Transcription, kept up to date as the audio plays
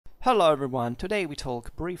Hello everyone, today we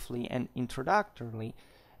talk briefly and introductorily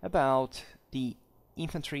about the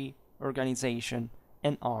infantry organization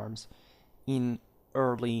and arms in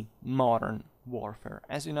early modern warfare.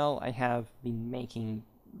 As you know, I have been making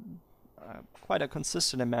quite a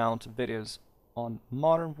consistent amount of videos on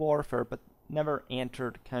modern warfare, but never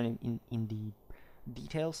entered kind of in the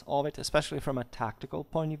details of it, especially from a tactical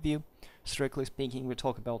point of view. Strictly speaking, we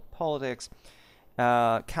talk about politics,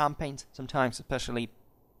 campaigns, sometimes especially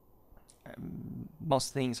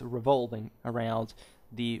most things revolving around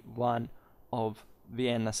the one of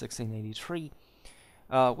Vienna 1683.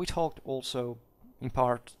 We talked also in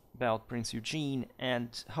part about Prince Eugene,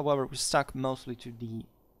 and however we stuck mostly to the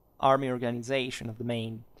army organization of the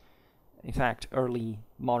main, in fact, early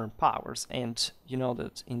modern powers. And you know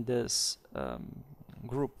that in this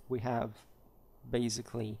group we have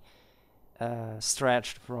basically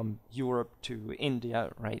stretched from Europe to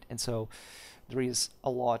India, right? And so there is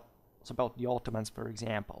a lot about the Ottomans, for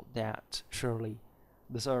example, that surely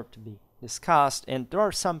deserve to be discussed. And there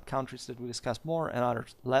are some countries that we discuss more and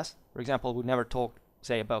others less. For example, we never talked,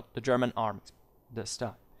 say, about the German armies this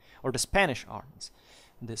time, or the Spanish armies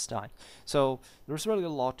this time. So there's really a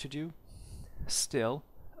lot to do still.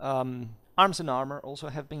 Arms and armor also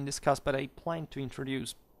have been discussed, but I plan to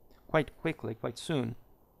introduce quite quickly, quite soon.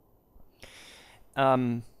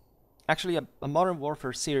 Actually, a modern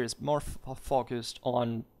warfare series more focused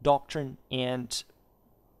on doctrine and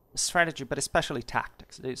strategy, but especially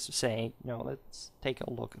tactics. That is to say, let's take a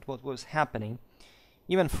look at what was happening,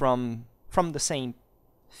 even from the same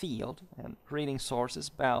field, and reading sources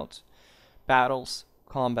about battles,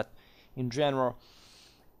 combat in general.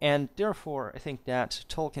 And therefore, I think that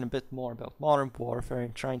talking a bit more about modern warfare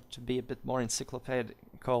and trying to be a bit more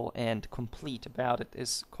encyclopedical and complete about it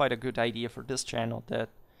is quite a good idea for this channel that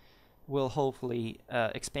will hopefully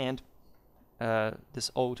expand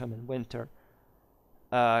this autumn and winter,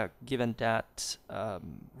 given that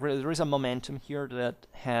there is a momentum here that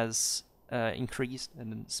has increased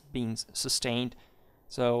and is being sustained.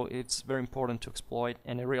 So it's very important to exploit,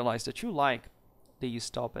 and I realize that you like these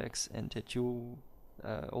topics and that you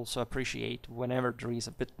also appreciate whenever there is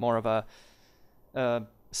a bit more of a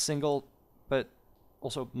single but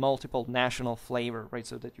also multiple national flavor, right?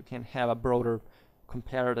 So that you can have a broader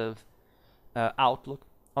comparative outlook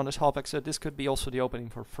on the topic. So this could be also the opening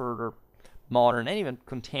for further modern and even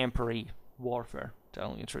contemporary warfare.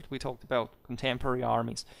 Telling you the truth, we talked about contemporary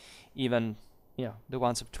armies, even the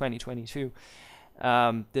ones of 2022.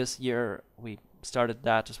 This year we started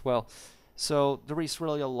that as well. So there is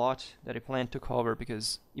really a lot that I plan to cover,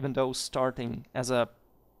 because even though starting as a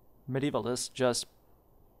medievalist, just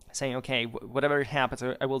saying, okay, whatever happens,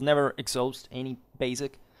 I will never exhaust any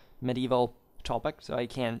basic medieval topic, so I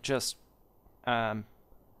can just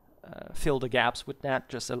fill the gaps with that,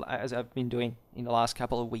 just as I've been doing in the last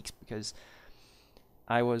couple of weeks, because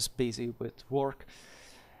I was busy with work.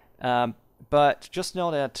 But just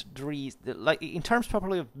know that in terms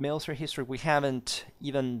properly of military history, we haven't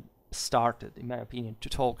even started, in my opinion, to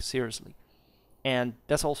talk seriously. And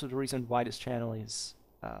that's also the reason why this channel is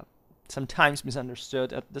sometimes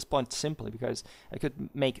misunderstood at this point, simply because I could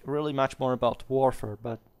make really much more about warfare,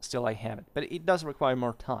 but still I haven't. But it does require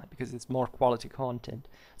more time, because it's more quality content,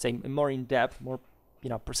 say more in-depth, more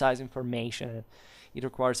precise information. It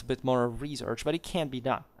requires a bit more research, but it can be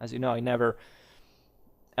done. As you know, I never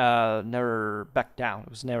backed down. I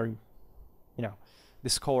was never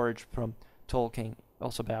discouraged from talking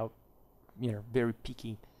also about very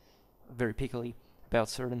pickily about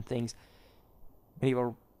certain things,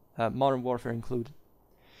 medieval modern warfare included.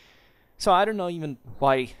 So I don't know even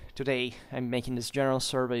why today I'm making this general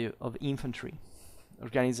survey of infantry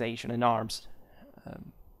organization and arms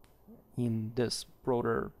in this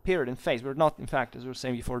broader period and phase. We're not, in fact, as we were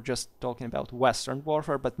saying before, just talking about Western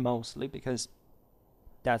warfare, but mostly because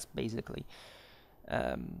that's basically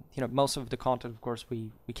most of the content, of course,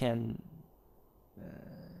 that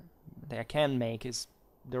I can make is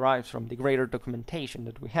derived from the greater documentation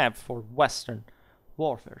that we have for Western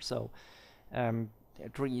warfare. So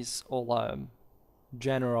there is all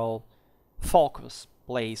general focus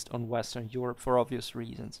placed on Western Europe for obvious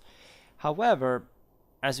reasons. However,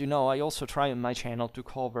 as you know, I also try on my channel to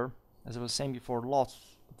cover, as I was saying before,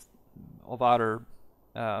 lots of other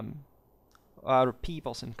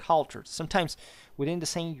peoples and cultures. Sometimes within the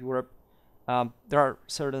same Europe, there are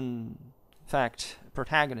certain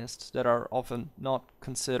protagonists that are often not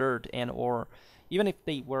considered, and or even if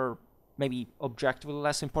they were maybe objectively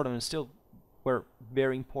less important, and still were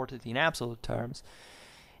very important in absolute terms,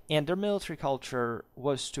 and their military culture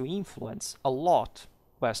was to influence a lot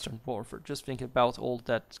Western warfare. Just think about all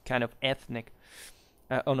that kind of ethnic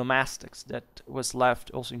onomastics that was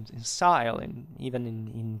left also in style and even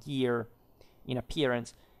in year, in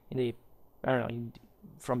appearance, in the, I don't know,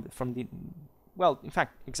 from the, well, in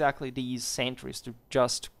fact, exactly these centuries to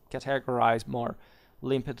just categorize more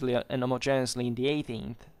limpidly and homogeneously in the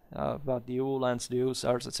 18th, about the Uhlans, the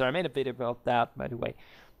Hussars, etc. I made a video about that, by the way,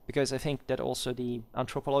 because I think that also the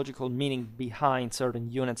anthropological meaning behind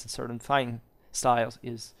certain units and certain fighting styles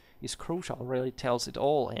is crucial, really tells it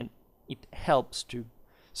all, and it helps to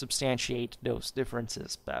substantiate those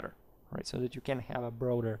differences better, right? So that you can have a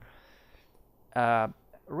broader,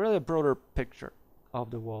 really a broader picture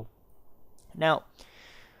of the world. Now,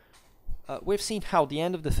 we've seen how the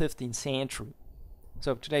end of the 15th century,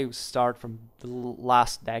 so today we start from the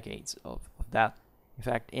last decades of that, in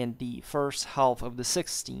fact, and the first half of the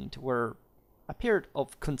 16th were a period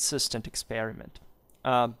of consistent experiment.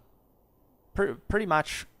 Pretty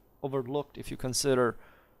much overlooked if you consider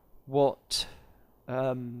what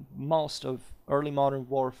most of early modern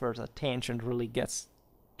warfare's attention really gets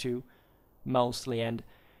to mostly, and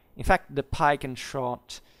in fact the pike and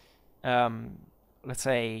shot, let's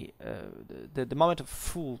say the moment of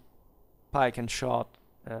full pike and shot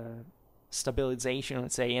stabilization,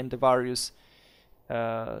 let's say, and the various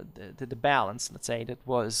the balance, let's say, that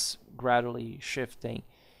was gradually shifting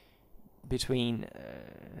between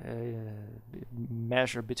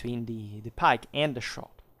measure between the pike and the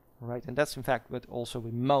shot, right? And that's in fact what also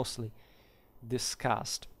we mostly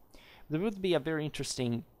discussed. There would be a very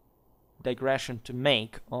interesting digression to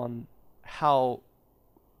make on how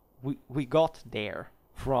we got there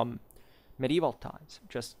from medieval times,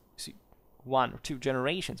 just one or two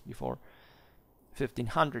generations before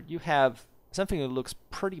 1500. You have something that looks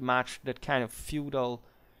pretty much that kind of feudal,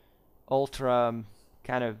 ultra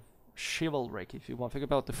kind of chivalric, if you want. Think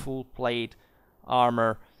about the full plate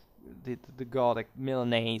armor, the Gothic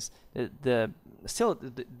Milanese, the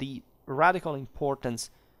radical importance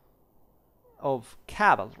of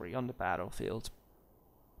cavalry on the battlefield,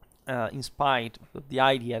 in spite of the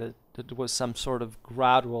idea that there was some sort of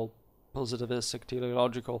gradual positivistic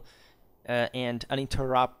teleological and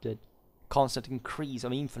uninterrupted constant increase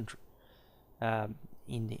of infantry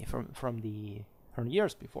from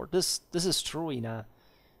years before. This is true in a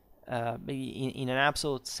maybe in an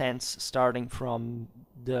absolute sense, starting from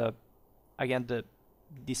the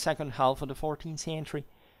second half of the 14th century,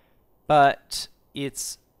 but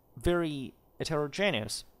it's very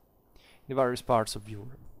heterogeneous in various parts of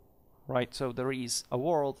Europe, right? So there is a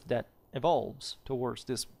world that evolves towards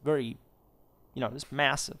this very, this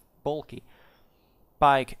massive, bulky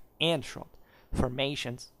pike and shot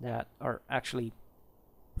formations that are actually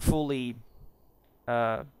fully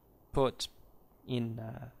put in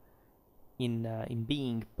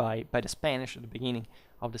being by the Spanish at the beginning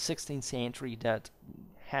of the 16th century, that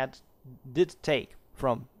did take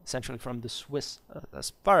essentially from the Swiss,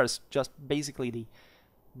 as far as just basically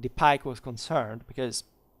the pike was concerned, because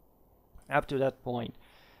up to that point,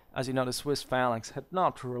 as you know, the Swiss phalanx had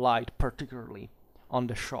not relied particularly on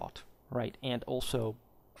the shot, right? And also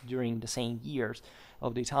during the same years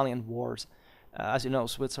of the Italian wars, as you know,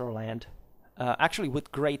 Switzerland, actually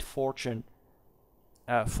with great fortune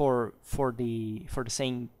for the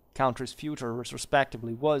same country's future,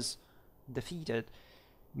 respectively, was defeated,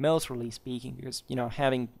 militarily speaking, because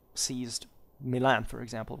having seized Milan, for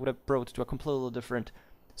example, would have brought to a completely different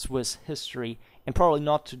Swiss history, and probably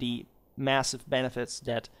not to the massive benefits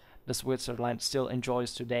that the Switzerland still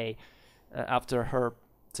enjoys today after her,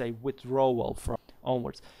 say, withdrawal from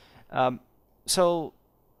onwards. So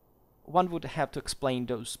one would have to explain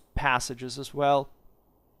those passages as well.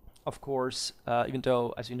 Of course, even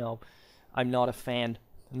though, as you know, I'm not a fan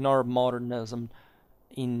nor modernism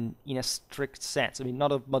in a strict sense. I mean,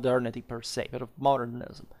 not of modernity per se, but of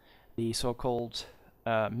modernism. The so-called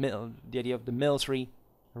the idea of the military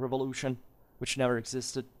revolution, which never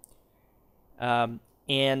existed.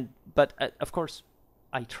 But of course,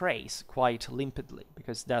 I trace quite limpidly,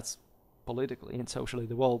 because that's politically and socially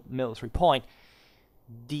the whole military point.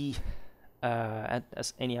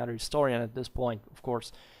 As any other historian at this point, of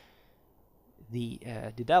course, the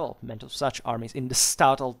development of such armies, in the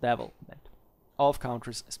subtle development of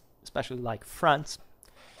countries, especially like France,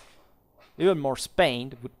 even more Spain,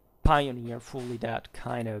 that would pioneer fully that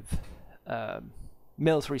kind of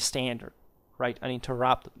military standard, right,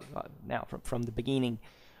 uninterrupted now from the beginning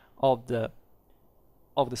of the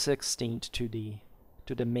 16th to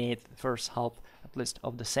the mid first half, at least,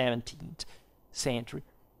 of the 17th century,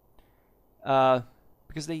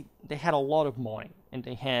 because they had a lot of money, and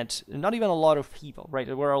they had not even a lot of people, right?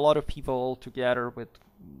 There were a lot of people all together with,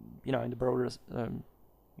 in the broader,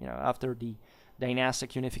 after the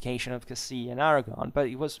dynastic unification of Castile and Aragon, but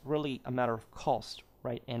it was really a matter of cost,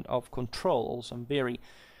 right, and of control also in very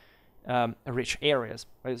rich areas.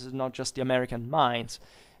 Right? This is not just the American mines,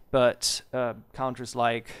 but countries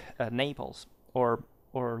like Naples or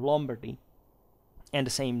Lombardy, and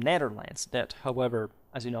the same Netherlands that, however,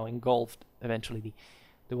 as you know, engulfed eventually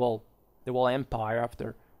the whole empire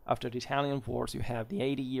after the Italian wars. You have the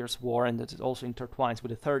 80 Years' War, and that also intertwines with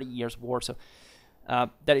the 30 Years' War. So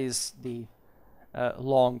that is the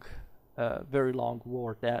very long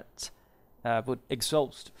war that would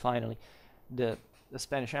exhaust finally the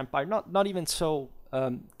Spanish Empire. Not even so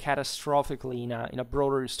catastrophically in a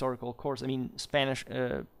broader historical course. I mean, Spanish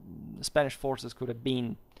forces could have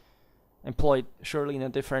been employed surely in a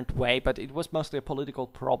different way, but it was mostly a political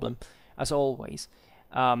problem, as always.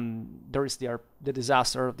 There is the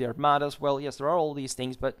disaster of the Armadas. Well, yes, there are all these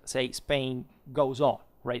things, but say Spain goes on,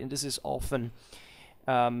 right? And this is often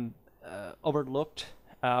overlooked.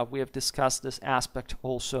 We have discussed this aspect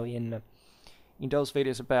also in those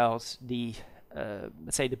videos about the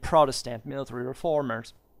let's say the Protestant military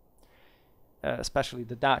reformers, especially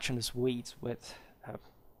the Dutch and the Swedes with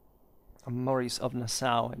Maurice of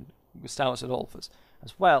Nassau and Gustavus Adolphus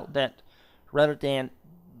as well, that rather than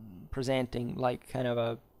presenting like kind of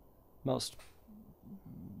a most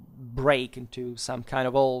break into some kind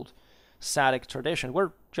of old static tradition,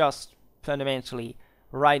 we're just fundamentally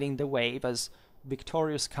riding the wave as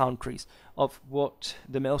victorious countries of what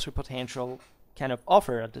the military potential kind of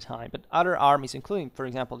offered at the time. But other armies, including, for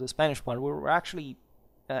example, the Spanish one, were actually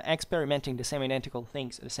experimenting the same identical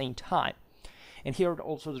things at the same time. And here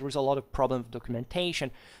also there is a lot of problem of documentation.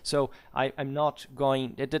 So I'm not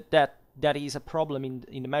going that is a problem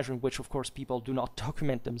in the measure in which, of course, people do not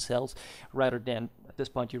document themselves, rather than at this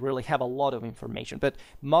point you really have a lot of information. But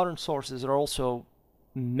modern sources are also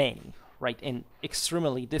many, right, and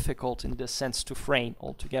extremely difficult in this sense to frame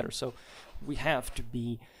altogether. So we have to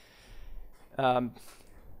be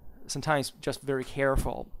sometimes just very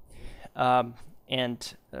careful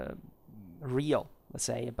and real, let's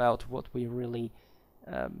say, about what we really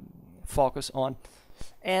focus on.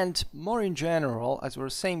 And more in general, as we were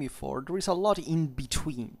saying before, there is a lot in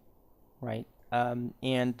between, right?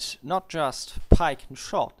 And not just pike and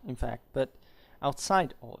shot, in fact, but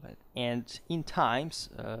outside all of it. And in times,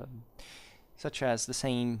 such as the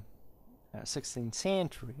same 16th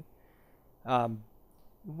century,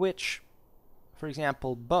 which, for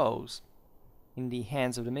example, bows in the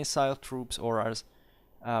hands of the missile troops, or as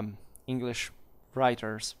English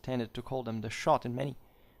writers tended to call them, the shot, and many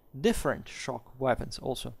different shock weapons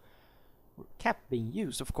also kept being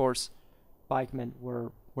used. Of course, pikemen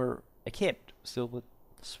were equipped still with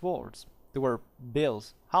swords. There were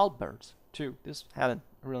bills, halberds too. This hadn't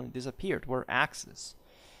really disappeared. Were axes,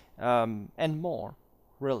 and more,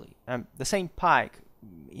 really. The same pike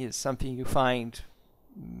is something you find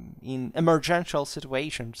in emergential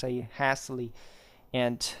situations, say hastily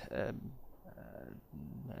and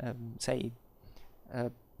say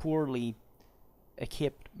poorly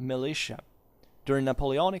equipped militia during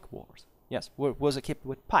Napoleonic Wars. Yes, was equipped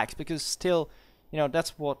with pikes, because still,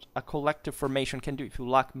 that's what a collective formation can do. If you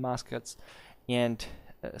lack muskets and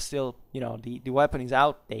still, the weapon is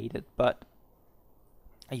outdated, but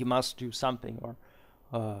you must do something,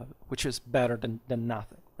 or which is better than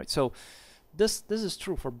nothing, right? So this is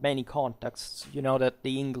true for many contexts. You know that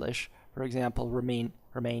the English, for example, remain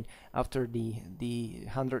after the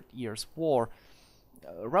 100 Years' War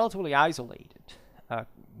relatively isolated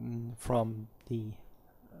from the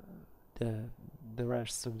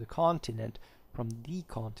rest of the continent, from the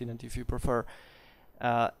continent, if you prefer,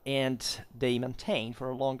 and they maintained for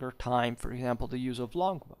a longer time, for example, the use of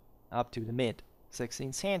longbow up to the mid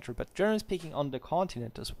 16th century. But generally speaking, on the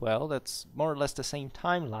continent as well, that's more or less the same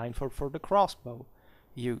timeline for the crossbow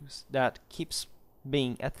use that keeps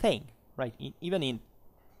being a thing, right? Even in,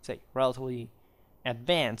 say, relatively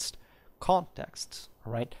advanced contexts,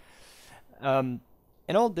 right? And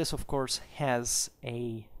all this, of course, has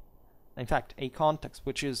in fact, a context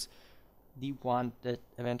which is the one that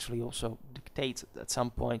eventually also dictates at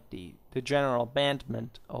some point the general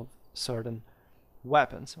abandonment of certain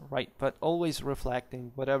weapons, right? But always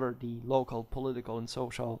reflecting whatever the local political and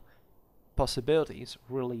social possibilities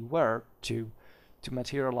really were to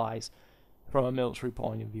materialize from a military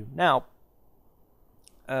point of view. Now,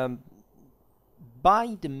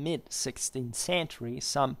 by the mid-16th century,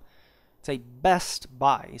 some, say, best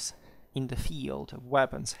buys in the field of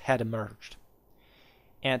weapons had emerged,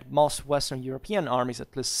 and most Western European armies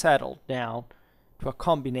at least settled down to a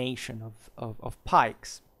combination of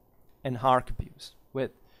pikes and arquebuses,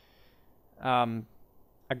 with a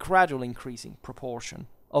gradually increasing proportion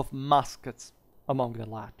of muskets among the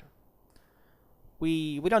latter.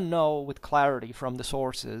 We don't know with clarity from the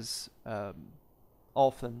sources,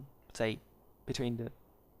 often, say, between the,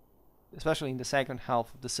 especially in the second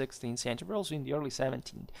half of the 16th century, but also in the early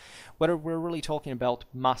 17th, whether we're really talking about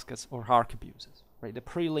muskets or arquebuses. Right? The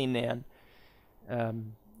pre-Linnean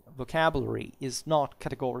vocabulary is not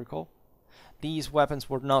categorical. These weapons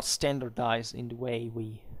were not standardized in the way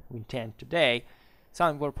we intend today.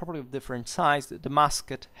 Some were probably of different size. The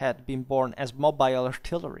musket had been born as mobile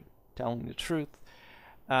artillery, telling the truth.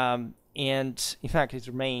 And in fact, it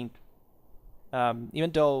remained,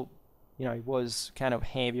 even though it was kind of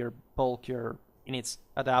heavier, bulkier in its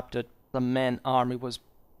adapted, the man army was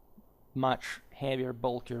much heavier,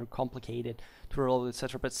 bulkier, complicated to roll,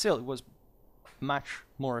 etc. But still, it was much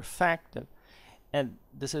more effective. And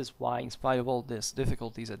this is why, in spite of all these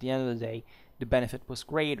difficulties, at the end of the day, the benefit was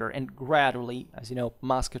greater. And gradually, as you know,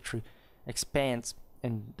 musketry expands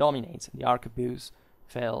and dominates, and the arquebuse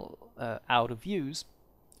fell out of use.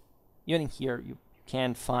 Even here, you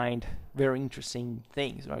can find very interesting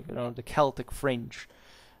things, like the Celtic fringe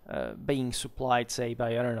being supplied, say,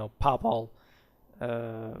 by papal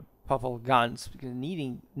guns, because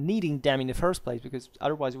needing them in the first place, because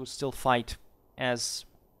otherwise it would still fight as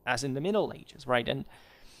in the Middle Ages, right? And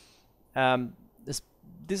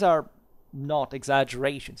these are not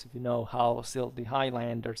exaggerations. If you know how still the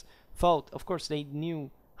Highlanders fought, of course they knew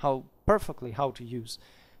perfectly how to use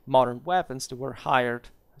modern weapons. They were hired.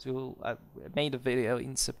 So I made a video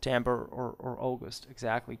in September or August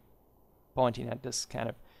exactly pointing at this kind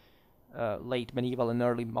of late medieval and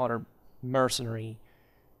early modern mercenary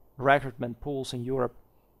recruitment pools in Europe,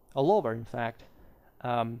 all over in fact,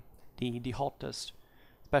 the hottest,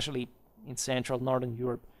 especially in Central Northern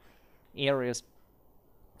Europe areas,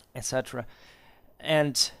 etc.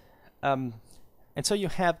 And so you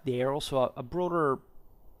have there also a broader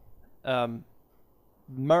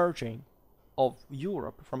merging of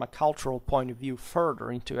Europe from a cultural point of view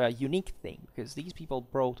further into a unique thing, because these people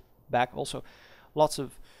brought back also lots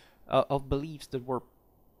of beliefs that were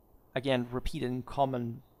again repeated in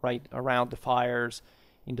common right around the fires,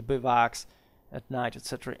 in the bivouacs at night,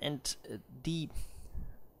 etc. And the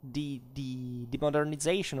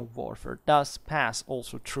modernization of warfare does pass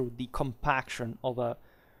also through the compaction of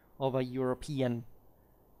a European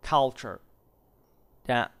culture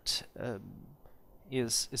that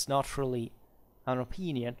is not really an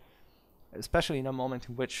opinion, especially in a moment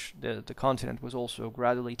in which the continent was also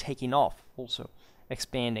gradually taking off, also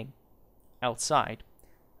expanding outside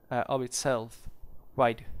of itself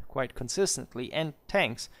quite consistently, and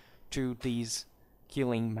thanks to these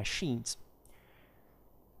killing machines.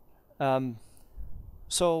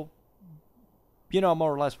 So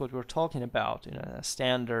more or less what we're talking about in a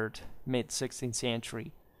standard mid-16th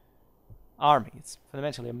century army. It's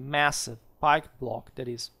fundamentally a massive pike block that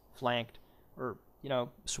is flanked or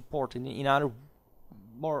supported in other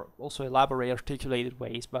more also elaborate articulated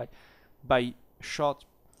ways by shot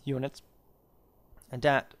units, and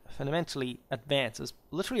that fundamentally advances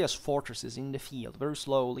literally as fortresses in the field, very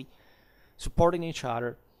slowly, supporting each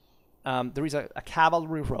other. There is a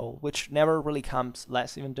cavalry role, which never really comes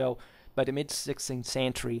less, even though by the mid-16th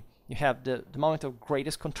century you have the moment of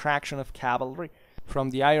greatest contraction of cavalry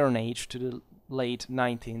from the Iron Age to the late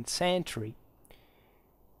 19th century.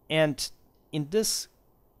 And in this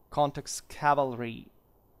context, cavalry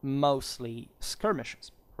mostly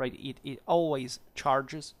skirmishes, right? It always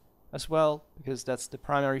charges as well, because that's the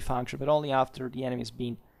primary function, but only after the enemy has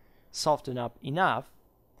been softened up enough.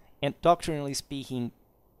 And doctrinally speaking,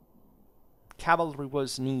 cavalry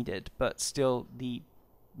was needed, but still the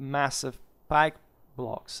massive pike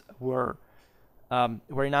blocks were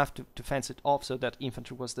enough to fence it off, so that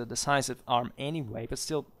infantry was the decisive arm anyway. But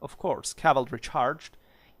still, of course, cavalry charged.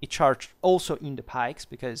 It charged also in the pikes,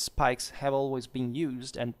 because pikes have always been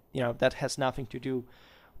used, and that has nothing to do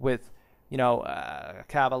with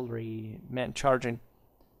cavalry men charging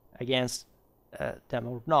against them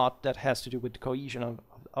or not. That has to do with the cohesion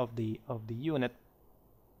of the unit,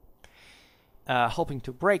 hoping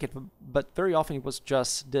to break it. But very often it was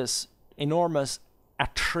just this enormous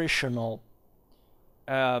attritional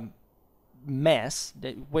mess,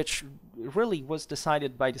 which really was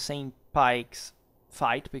decided by the same pikes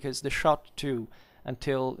fight, because the shot too,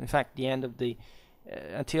 until in fact the end of the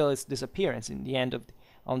until its disappearance in the end of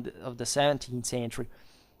the 17th century,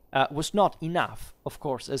 was not enough, of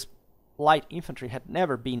course, as light infantry had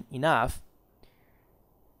never been enough,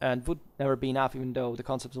 and would never be enough, even though the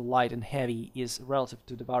concept of light and heavy is relative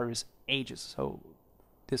to the various ages. So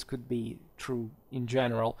this could be true in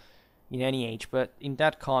general in any age, but in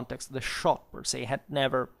that context, the shot per se had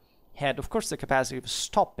never had, of course, the capacity of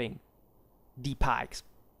stopping the pikes.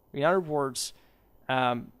 In other words,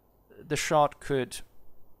 the shot could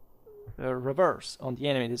reverse on the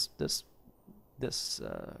enemy this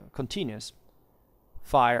continuous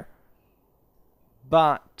fire,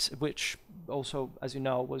 but which also, as you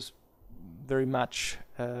know, was very much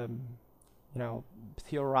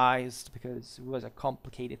theorized, because it was a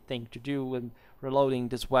complicated thing to do with reloading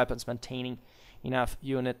these weapons, maintaining enough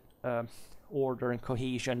unit order and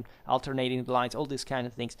cohesion, alternating the lines, all these kind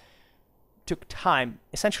of things took time,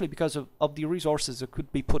 essentially because of the resources that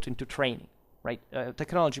could be put into training, right?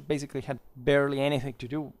 Technology basically had barely anything to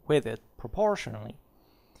do with it proportionally.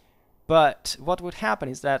 But what would happen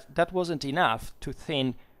is that wasn't enough to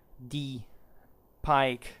thin the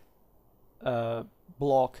pike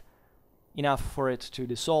block enough for it to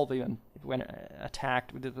dissolve even when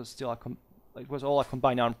attacked. It was still it was all a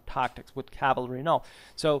combined armed tactics with cavalry and all.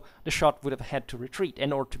 So the shot would have had to retreat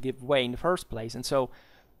in order to give way in the first place. And so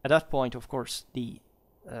at that point, of course, the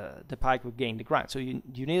pike would gain the ground. So you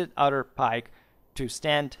needed other pike to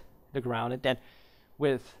stand the ground, and then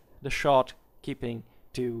with the shot keeping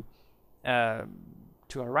to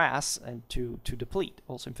harass and to deplete.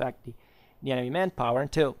 Also, in fact, the enemy manpower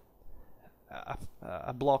until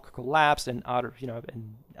a block collapsed and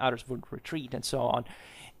others would retreat and so on.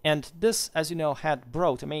 And this, as you know, had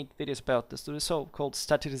brought, I made videos about this, to the so-called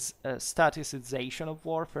staticization of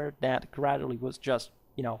warfare that gradually was just,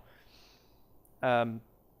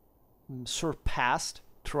 surpassed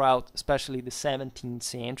throughout, especially the 17th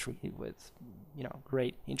century with,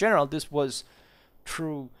 great. In general, this was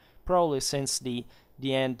true probably since the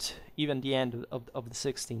end, even the end of the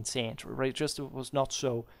 16th century, right? Just it was not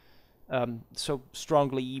so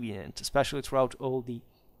strongly evident, especially throughout all the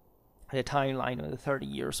timeline of the 30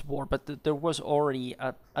 Years' War. But there was already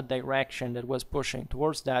a direction that was pushing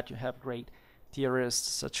towards that. You have great theorists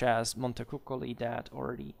such as Montecuccoli that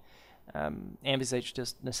already envisaged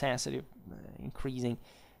this necessity of increasing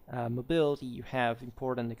mobility. You have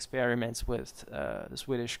important experiments with the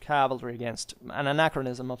Swedish cavalry against an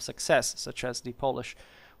anachronism of success, such as the Polish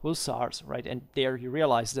hussars, right? And there you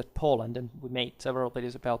realize that Poland, and we made several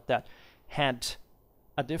videos about that, had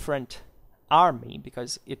a different army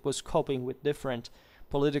because it was coping with different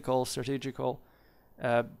political, strategical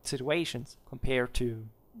situations compared to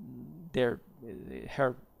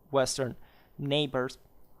her Western neighbors,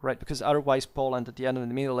 right? Because otherwise Poland at the end of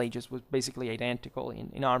the Middle Ages was basically identical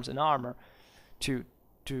in arms and armor to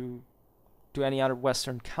any other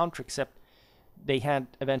Western country, except they had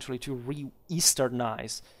eventually to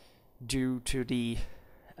re-Easternize due to the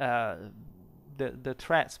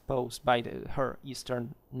threats posed by her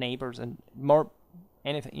Eastern neighbors, and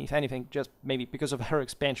if anything, just maybe because of her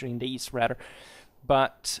expansion in the East rather.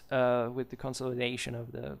 But with the consolidation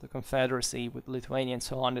of the Confederacy with Lithuania and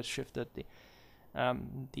so on, it shifted the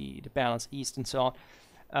balance east and so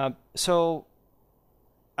on. So,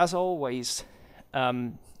 as always,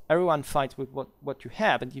 everyone fights with what you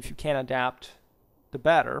have, and if you can adapt, the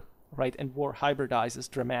better, right? And war hybridizes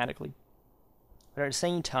dramatically. But at the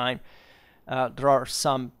same time, there are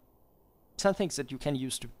some things that you can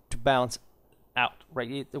use to balance out,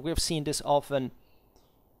 right? We've seen this often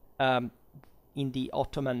in the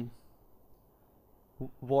Ottoman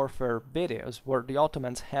warfare videos, where the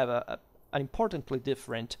Ottomans have an importantly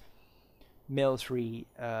different military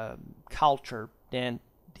culture than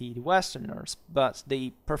the Westerners, but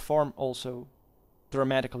they perform also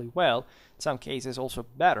dramatically well, in some cases also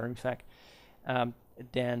better, in fact,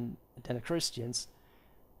 than the Christians.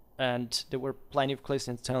 And there were plenty of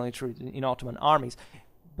Christians telling the truth in Ottoman armies,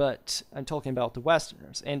 but I'm talking about the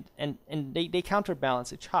Westerners, and they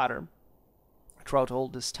counterbalance each other throughout all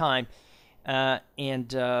this time. For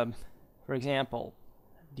example,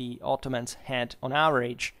 the Ottomans had on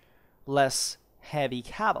average less heavy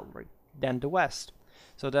cavalry than the West,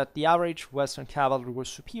 so that the average Western cavalry was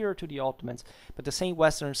superior to the Ottomans, but the same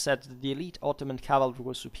Westerners said that the elite Ottoman cavalry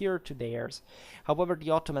was superior to theirs. However,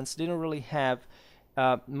 the Ottomans didn't really have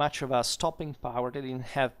much of a stopping power. They didn't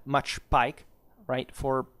have much pike, right,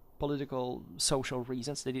 for political, social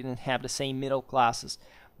reasons. They didn't have the same middle classes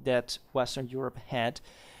that Western Europe had,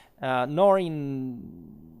 nor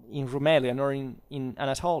in Rumelia, nor in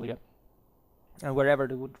Anatolia, and wherever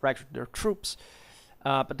they would recruit their troops.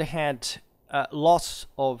 But they had lots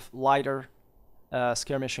of lighter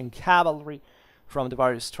skirmishing cavalry from the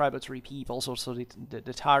various tributary peoples, also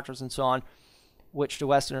the Tartars and so on, which the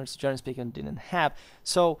Westerners, generally speaking, didn't have.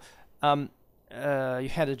 So you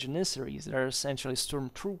had the Janissaries. They're essentially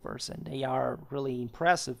stormtroopers, and they are really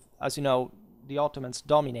impressive. As you know, the Ottomans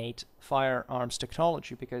dominate firearms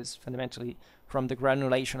technology because fundamentally, from the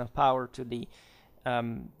granulation of power to the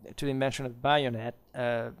invention of bayonet,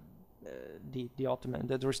 the Ottoman.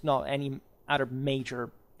 That there's not any other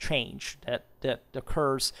major change that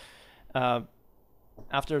occurs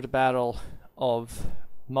after the Battle of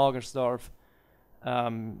Magersdorf,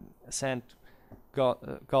 St.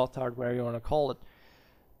 Gotthard, where you want to call it.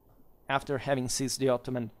 After having seized the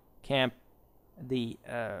Ottoman camp, the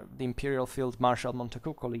Imperial Field Marshal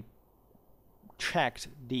Montecuccoli checked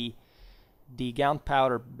the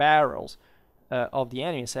gunpowder barrels of the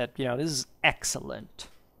enemy and said, this is excellent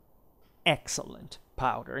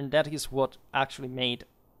powder, and that is what actually made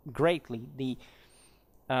greatly the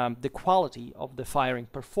quality of the firing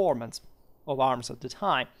performance of arms at the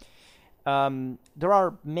time. There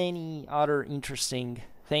are many other interesting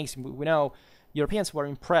things. We know Europeans were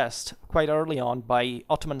impressed quite early on by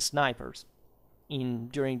Ottoman snipers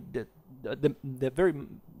during the very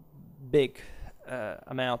big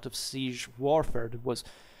amount of siege warfare that was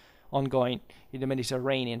ongoing in the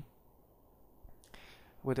Mediterranean,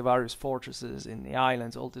 with the various fortresses in the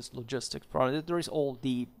islands, all this logistics problem. There is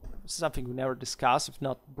something we never discussed, if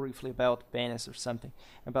not briefly, about Venice or something,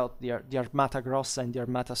 about the Armata Grossa and the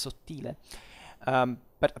Armata Sottile,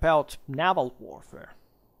 but about naval warfare.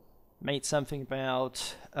 Made something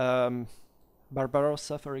about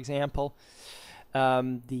Barbarossa, for example,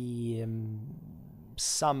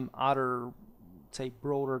 some other, say,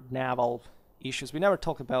 broader naval issues. We never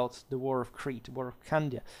talk about the War of Crete, the War of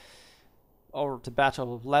Candia, or the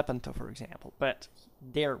Battle of Lepanto, for example. But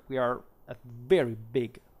there we are at very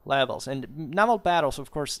big levels. And naval battles, of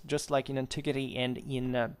course, just like in antiquity and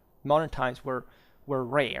in modern times, were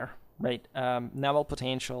rare, right? Naval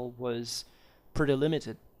potential was pretty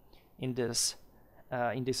limited in this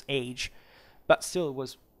age, but still it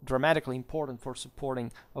was dramatically important for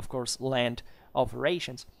supporting, of course, land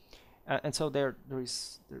operations. And so there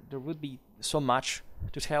would be so much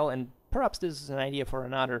to tell, and perhaps this is an idea for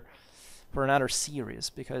another series,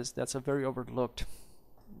 because that's a very overlooked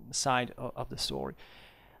side of the story.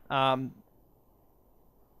 And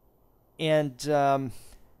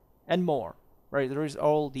more, right? There is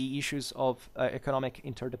all the issues of economic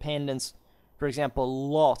interdependence. For example,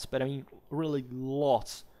 lots, but I mean really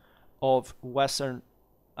lots of Western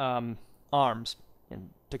arms and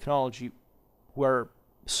technology were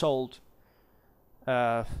sold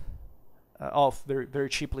off very, very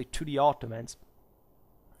cheaply to the Ottomans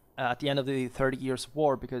at the end of the 30 Years'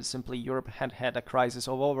 War, because simply Europe had a crisis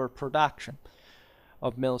of overproduction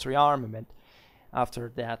of military armament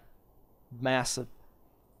after that massive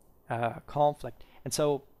conflict. And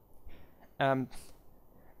so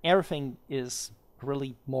everything is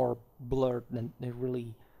really more blurred than it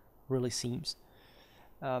really seems.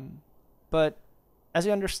 But as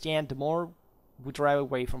you understand, the more we drive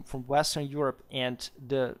away from Western Europe, and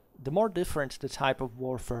the more different the type of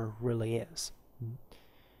warfare really is.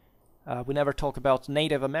 We never talk about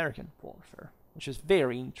Native American warfare, which is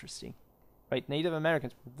very interesting, right? Native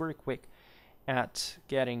Americans were very quick at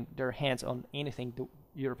getting their hands on anything the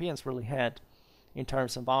Europeans really had in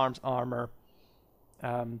terms of arms, armor,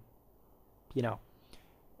 and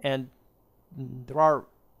there are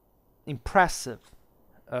impressive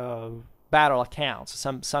battle accounts.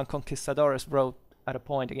 Some conquistadores wrote at a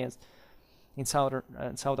point in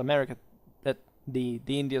South America that the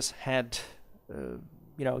Indians had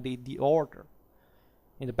the order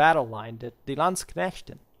in the battle line that the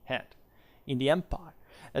Landsknechten had in the empire.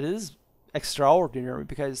 And it is extraordinary,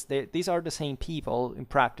 because these are the same people in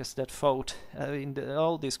practice that fought in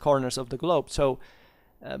all these corners of the globe. So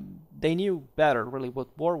they knew better really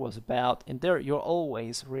what war was about, and there you'll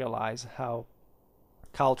always realize how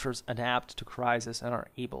cultures adapt to crisis and are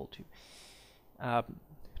able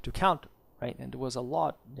to counter, right? And there was a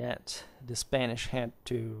lot that the Spanish had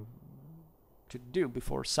to do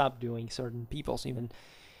before subduing certain peoples, even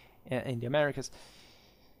in the Americas.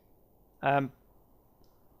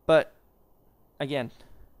 But again,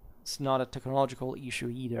 it's not a technological issue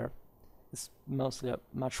either. It's mostly a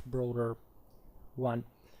much broader one.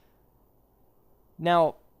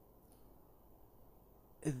 Now,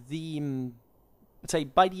 let's say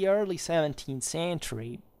by the early 17th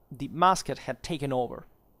century, the musket had taken over.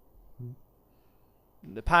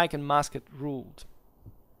 The pike and musket ruled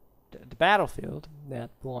the battlefield at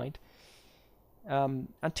that point,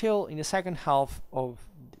 until in the second half of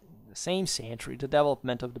the same century, the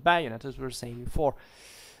development of the bayonet, as we were saying before,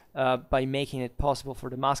 by making it possible for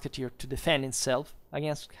the musketeer to defend himself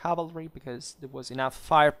against cavalry, because there was enough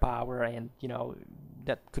firepower, and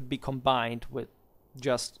that could be combined with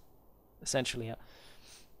just essentially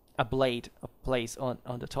a blade placed on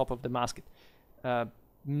the top of the musket,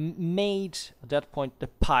 made at that point the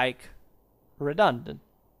pike redundant.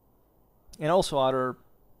 And also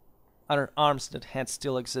other arms that had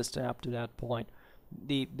still existed up to that point.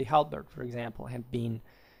 The halberd, for example, had been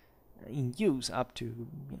in use up to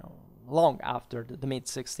long after the mid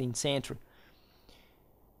 16th century.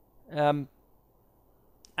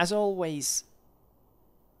 As always,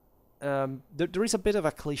 there is a bit of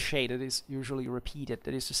a cliche that is usually repeated.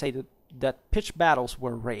 That is to say that pitched battles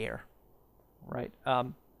were rare, right?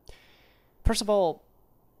 First of all,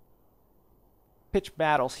 pitched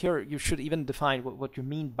battles, here you should even define what you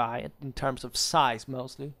mean by it in terms of size,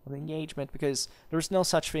 mostly, of engagement, because there's no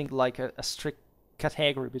such thing like a strict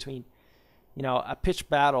category between, a pitched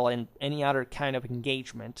battle and any other kind of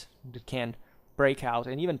engagement that can break out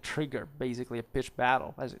and even trigger, basically, a pitched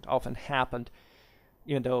battle, as it often happened,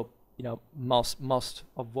 even though, most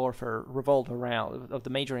of warfare revolved around, of the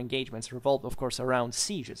major engagements revolved, of course, around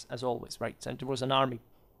sieges, as always, right? So there was an army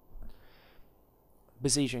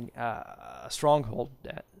besieging a stronghold,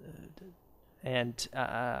 and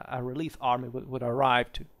a relief army would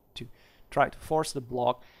arrive to try to force the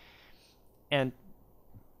block, and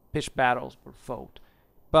pitched battles were fought.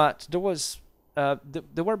 But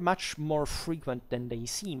there were much more frequent than they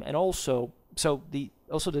seem, and also the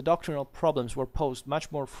doctrinal problems were posed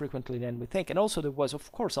much more frequently than we think, and also there was,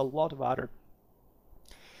 of course, a lot of other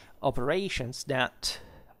operations that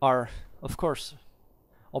are, of course,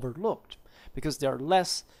 overlooked because they are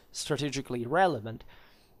less strategically relevant,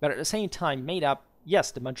 but at the same time made up,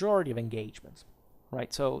 yes, the majority of engagements,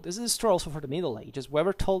 right? So this is true also for the Middle Ages.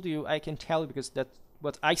 Whoever told you, I can tell you, because that's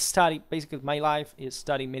what I study. Basically, my life is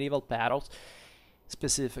studying medieval battles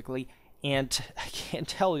specifically, and I can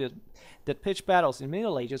tell you that pitched battles in the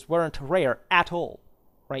Middle Ages weren't rare at all,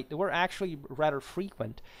 right? They were actually rather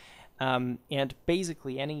frequent, and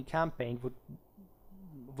basically any campaign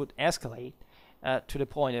would escalate to the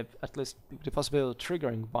point of at least the possibility of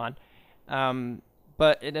triggering one. And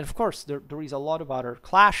of course, there is a lot of other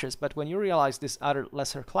clashes, but when you realize these other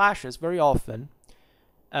lesser clashes, very often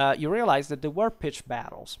you realize that there were pitched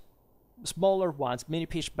battles, smaller ones, mini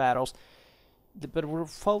pitched battles, but were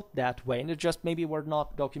fought that way, and they just maybe were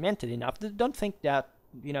not documented enough. I don't think that,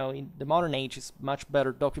 in the modern age is much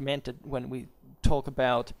better documented when we talk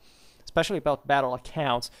about, especially about battle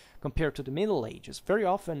accounts, compared to the Middle Ages. Very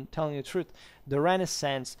often, telling the truth, the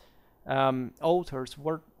Renaissance authors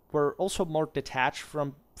were also more detached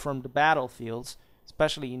from the battlefields,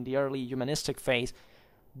 especially in the early humanistic phase,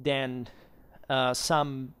 than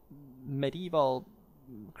some medieval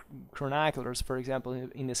chroniclers, for example,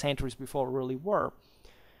 in the centuries before really were.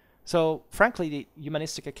 So, frankly, the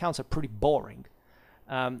humanistic accounts are pretty boring,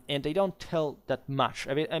 and they don't tell that much.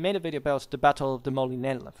 I made a video about the Battle of the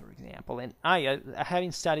Molinella, for example, and I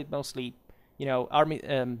having studied mostly,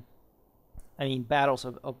 battles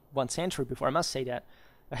of 1 century before, I must say that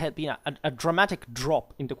there had been a dramatic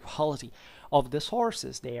drop in the quality of the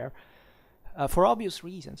sources there, for obvious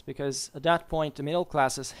reasons, because at that point the middle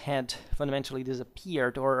classes had fundamentally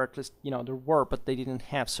disappeared, or at least, there were, but they didn't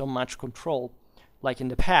have so much control like in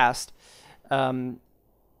the past, and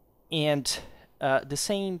the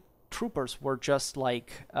same troopers were just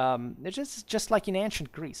like just like in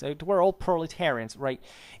ancient Greece. They were all proletarians, right?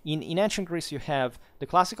 In ancient Greece, you have the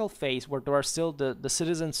classical phase where there are still the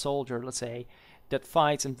citizen soldier, let's say, that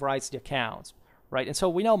fights and writes the accounts, right? And so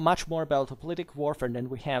we know much more about the politic warfare than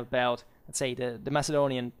we have about, let's say, the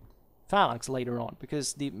Macedonian phalanx later on,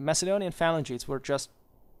 because the Macedonian phalanges were just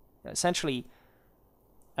essentially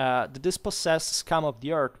the dispossessed scum of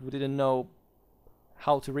the earth who didn't know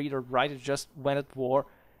how to read or write. It just went at war,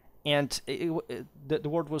 and the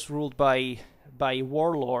world was ruled by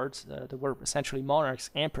warlords that were essentially monarchs,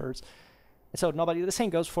 emperors. And so nobody. The same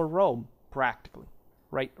goes for Rome, practically,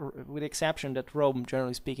 right? With the exception that Rome,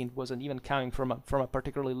 generally speaking, wasn't even coming from a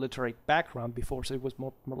particularly literate background before, so it was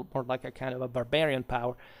more like a kind of a barbarian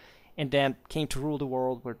power, and then came to rule the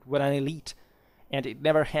world with an elite, and it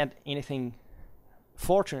never had anything.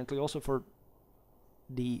 Fortunately, also for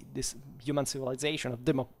this human civilization of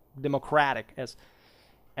democratic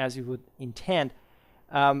as you would intend,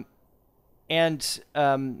 and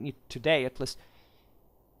today at least.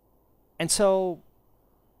 And so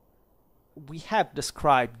we have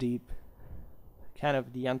described the kind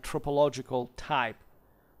of the anthropological type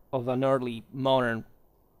of an early modern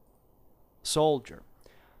soldier,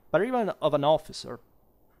 but even of an officer,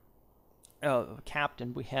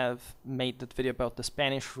 captain. We have made that video about the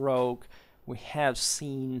Spanish rogue. We have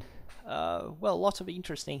seen lots of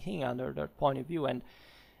interesting things under that point of view, and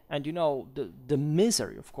the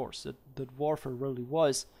misery, of course, that warfare really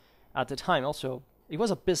was at the time. Also, it was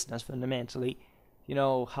a business fundamentally. You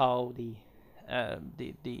know how the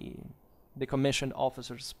commissioned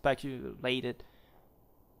officers speculated,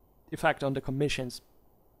 in fact, on the commissions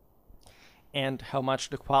and how much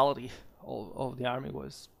the quality of the army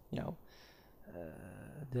was,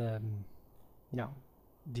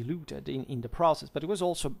 diluted in the process. But it was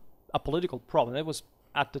also a political problem. It was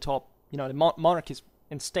at the top, the monarchies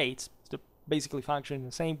and states basically functioning in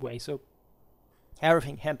the same way, so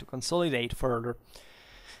everything had to consolidate further.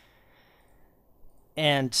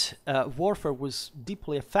 And warfare was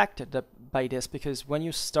deeply affected by this, because when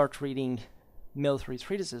you start reading military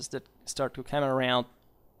treatises that start to come around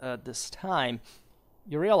this time,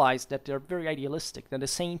 you realize that they're very idealistic, that the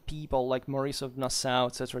same people like Maurice of Nassau,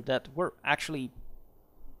 etc., that were actually,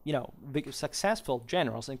 big successful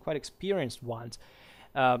generals and quite experienced ones,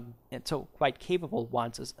 and so quite capable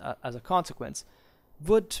ones as a consequence,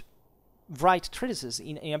 would write treatises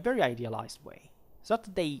in a very idealized way. It's not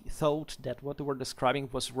that they thought that what they were describing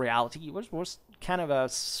was reality. It was kind of a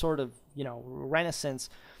sort of, Renaissance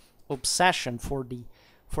obsession for the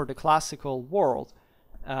classical world,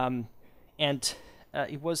 and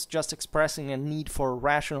it was just expressing a need for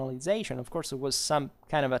rationalization. Of course, it was some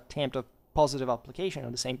kind of attempt of positive application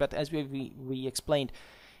of the same, but as we explained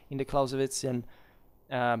in the Clausewitzian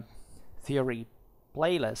theory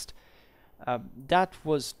playlist, that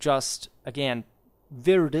was just, again,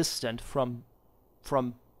 very distant from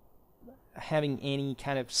having any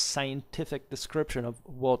kind of scientific description of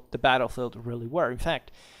what the battlefield really were. In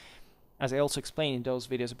fact, as I also explained in those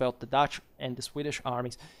videos about the Dutch and the Swedish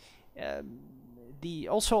armies,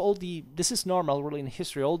 this is normal really in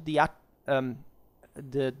history, all the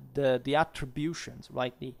attributions,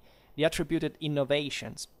 right, the attributed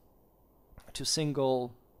innovations to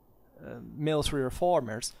single military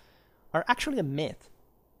reformers are actually a myth.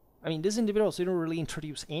 I mean, these individuals didn't really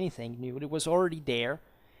introduce anything new. It was already there,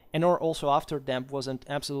 and or also after them wasn't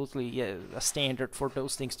absolutely a standard for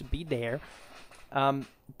those things to be there.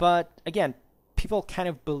 But again, people kind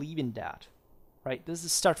of believe in that, right? This is the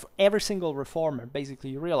start for every single reformer.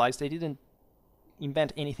 Basically, you realize they didn't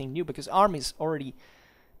invent anything new, because armies already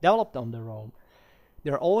developed on their own.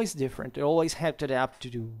 They're always different. They always have to adapt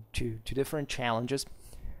to different challenges.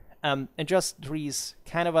 And just there is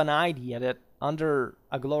kind of an idea that under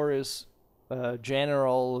a glorious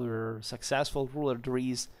general or successful ruler, there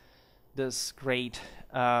is this great,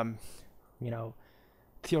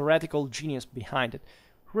 theoretical genius behind it.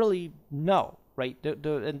 Really, no, right?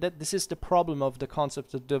 This is the problem of the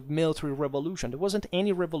concept of the military revolution. There wasn't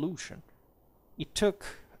any revolution. It took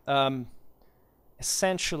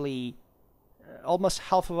essentially almost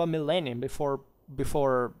half of a millennium before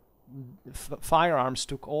firearms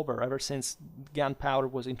took over, ever since gunpowder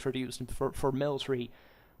was introduced for military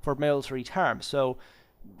terms. So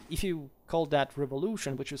if you call that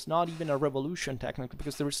revolution, which is not even a revolution technically,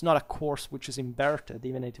 because there is not a course which is inverted,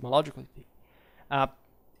 even etymologically,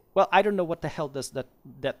 well, I don't know what the hell does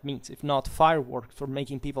that means, if not fireworks for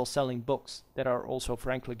making people selling books that are also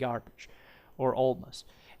frankly garbage, or almost.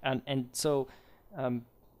 And so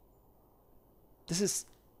this is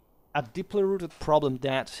a deeply rooted problem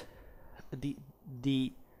that the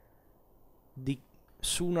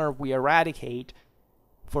sooner we eradicate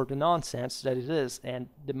for the nonsense that it is, and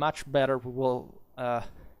the much better we will the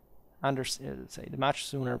much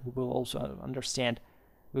sooner we will also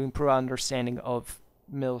we'll improve our understanding of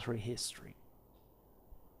military history.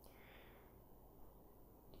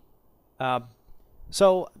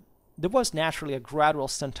 So there was naturally a gradual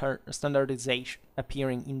standardization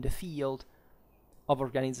appearing in the field of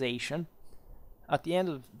organization, at the end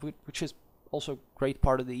of which is also a great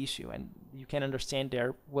part of the issue, and you can understand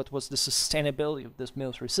there what was the sustainability of this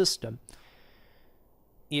military system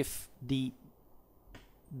if these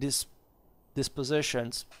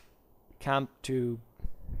dispositions come to,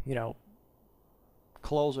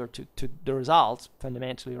 closer to the results,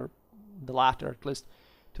 fundamentally, or the latter, at least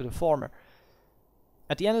to the former.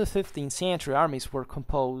 At the end of the 15th century, armies were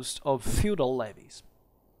composed of feudal levies,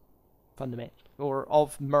 fundamentally, or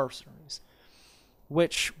of mercenaries,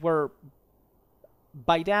 which were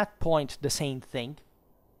by that point the same thing,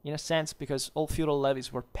 in a sense, because all feudal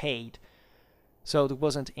levies were paid, so there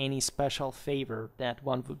wasn't any special favor that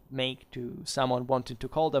one would make to someone wanting to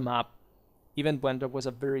call them up, even when there was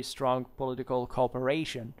a very strong political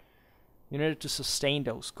cooperation, in order to sustain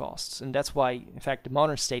those costs. And that's why, in fact, the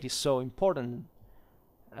modern state is so important,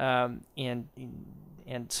 and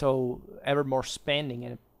so ever more spending,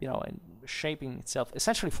 and and shaping itself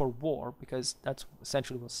essentially for war, because that's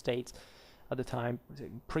essentially what states at the time,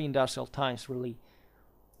 pre-industrial times, really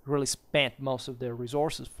spent most of their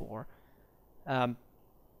resources for. And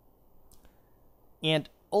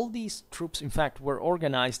all these troops, in fact, were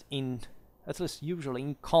organized in, at least usually,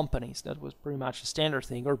 in companies. That was pretty much a standard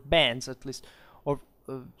thing, or bands, at least, or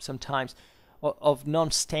sometimes, of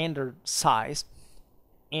non-standard size,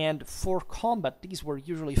 and for combat these were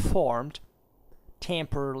usually formed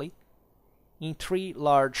temporarily in 3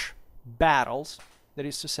 large battles, that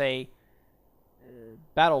is to say,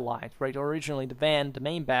 battle lines, right? Originally the van, the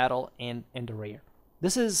main battle, and the rear.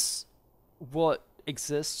 This is what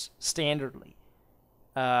exists standardly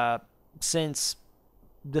since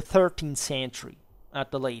the 13th century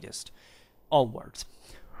at the latest onwards,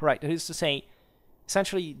 right? That is to say,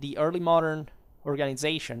 essentially the early modern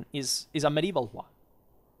organization is a medieval one,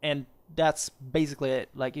 and that's basically it.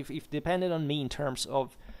 Like if depended on me in terms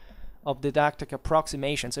of didactic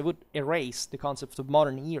approximations, it would erase the concept of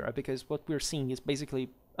modern era, because what we're seeing is basically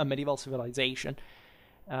a medieval civilization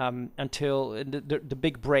until the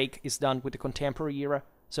big break is done with the contemporary era.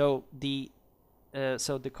 So the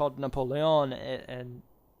called Napoleon and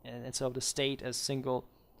so the state as single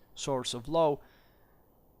source of law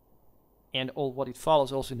and all what it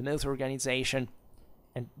follows, also in the military organization,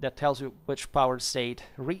 and that tells you which power the state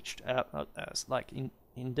reached. As like in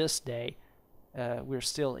this day, we're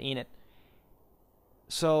still in it.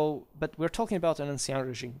 So, but we're talking about an ancien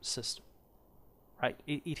regime system, right?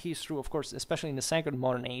 It is true, of course, especially in the second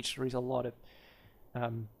modern age, there is a lot of,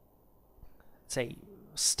 say,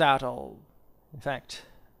 statal, in fact,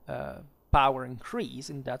 power increase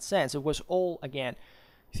in that sense. It was all, again,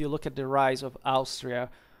 if you look at the rise of Austria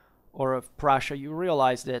or of Prussia, you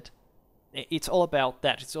realize that it's all about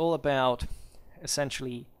that. It's all about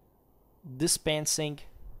essentially dispensing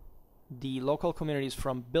the local communities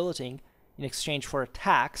from billeting in exchange for a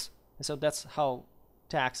tax. And so that's how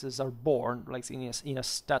taxes are born, like in a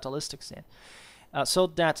statalistic sense, so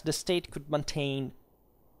that the state could maintain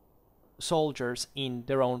soldiers in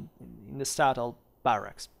the statal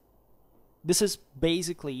barracks. This is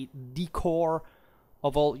basically the core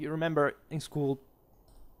of all. You remember in school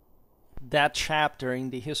that chapter in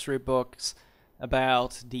the history books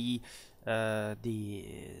about the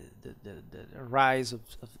rise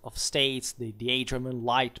of states, the age of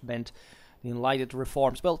enlightenment, the enlightened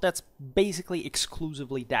reforms. Well, that's basically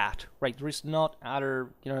exclusively that, right? There is not other,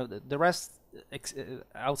 the rest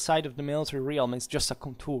outside of the military realm is just a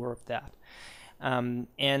contour of that,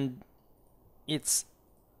 and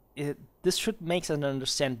this should make us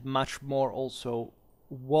understand much more also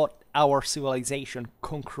what our civilization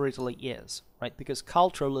concretely is, right? Because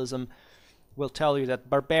culturalism will tell you that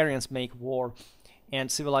barbarians make war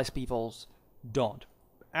and civilized peoples don't.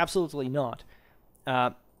 Absolutely not.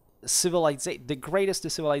 The greatest the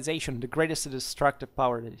civilization, the greatest the destructive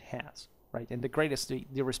power that it has, right? And the greatest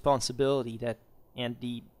the responsibility that and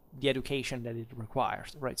the education that it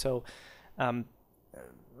requires, right? So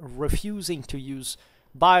refusing to use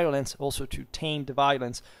violence, also to tame the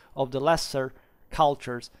violence of the lesser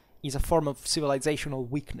cultures, is a form of civilizational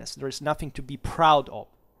weakness. There is nothing to be proud of,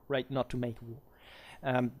 right? Not to make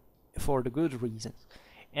war, for the good reasons.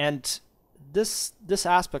 And this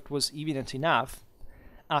aspect was evident enough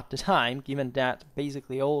at the time, given that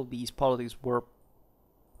basically all these polities were,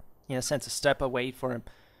 in a sense, a step away from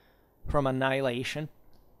annihilation.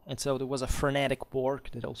 And so there was a frenetic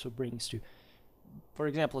work that also brings to, for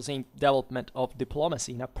example, the development of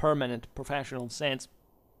diplomacy in a permanent professional sense.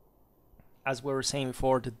 As we were saying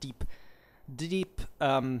before, the deep,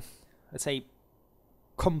 let's say,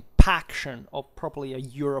 compaction of properly a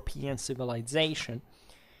European civilization,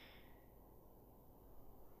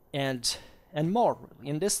 and more.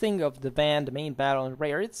 In this thing of the van, the main battle, and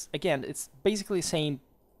rear, it's basically the same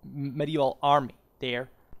medieval army there,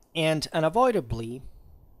 and unavoidably,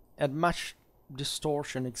 and much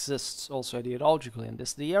distortion exists also ideologically in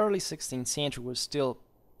this. The early 16th century was still,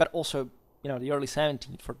 but also the early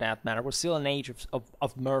 17th for that matter, was still an age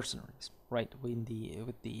of mercenaries, right? With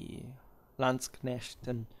the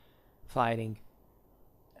Landsknechten fighting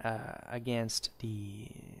against the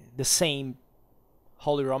same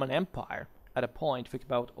Holy Roman Empire at a point. Think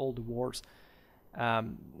about all the wars,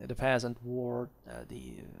 the Peasant War,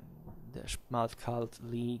 the Schmalkald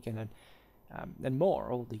League, and more.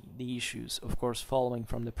 All the issues, of course, following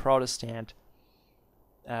from the Protestant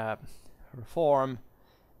reform.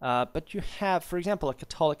 But you have, for example, a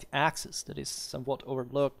Catholic axis that is somewhat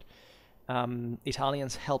overlooked.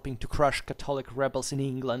 Italians helping to crush Catholic rebels in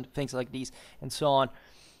England, things like these, and so on.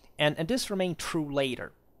 And this remained true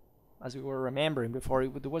later. As we were remembering before,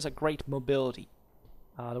 there was a great mobility.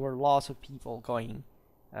 There were lots of people going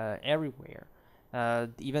everywhere.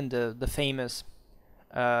 Even the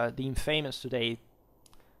infamous today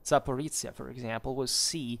Zaporizhia, for example, was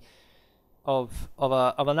sea of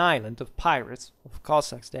an island of pirates, of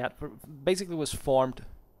Cossacks, that basically was formed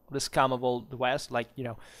of the scum of all the West, like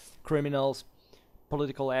criminals,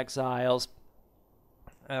 political exiles,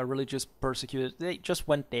 religious persecutors. They just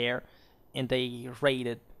went there and they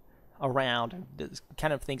raided around and this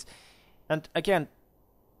kind of things. And again,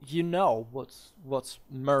 you know what's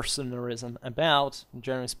mercenarism about.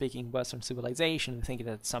 Generally speaking, Western civilization, we think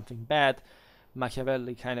that it's something bad.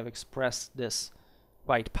 Machiavelli kind of expressed this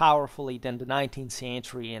quite powerfully. Then the 19th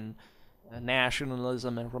century and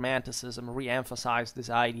nationalism and romanticism re-emphasized this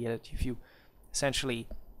idea that if you essentially,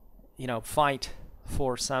 fight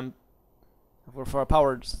for for a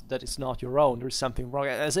power that is not your own, there's something wrong.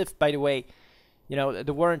 As if, by the way,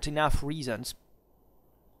 there weren't enough reasons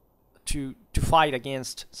to fight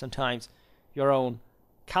against sometimes your own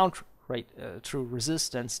country, right? Through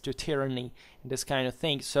resistance to tyranny and this kind of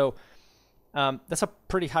thing. So that's a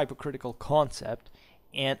pretty hypocritical concept,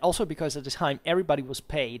 and also because at the time everybody was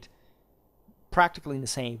paid practically in the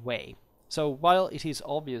same way. So while it is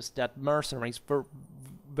obvious that mercenaries were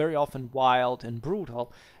very often wild and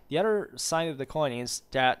brutal, the other side of the coin is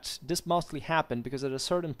that this mostly happened because at a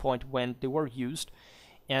certain point when they were used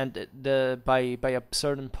and by a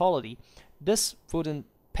certain polity, this wouldn't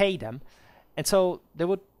pay them, and so they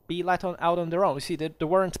would be let out on their own. You see, there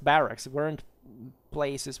weren't barracks, there weren't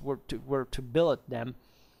places where to billet them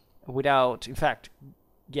without, in fact,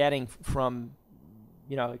 getting from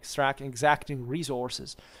exacting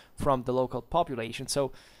resources from the local population.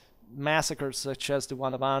 So massacres such as the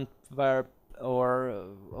one of Antwerp or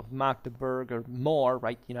of Magdeburg or more,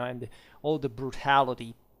 right? And all the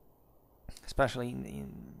brutality, especially in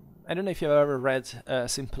I don't know if you've ever read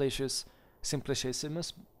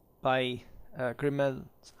Simplicissimus by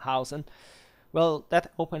Grimmelshausen. Well,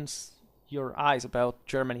 that opens your eyes about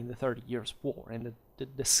Germany in the 30 Years' War and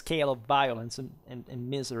the scale of violence and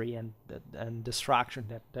misery and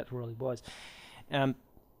destruction that really was.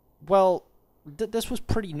 This was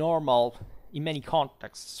pretty normal in many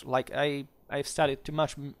contexts. Like I've studied too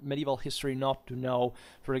much medieval history not to know,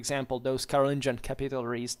 for example, those Carolingian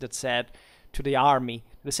capitularies that said to the army,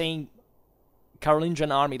 the same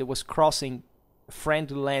Carolingian army that was crossing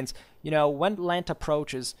friendly lands, when Lent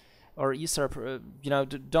approaches or Easter,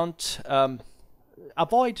 don't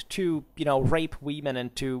avoid to rape women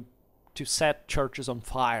and to set churches on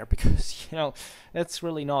fire, because that's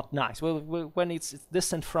really not nice. Well, when it's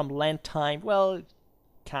distant from Lent time, well, it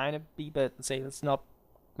kind of be, but let's not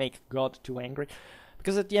make God too angry,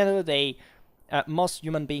 because at the end of the day, most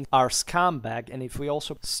human beings are scumbag, and if we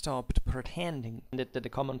also stopped pretending that the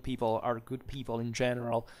common people are good people in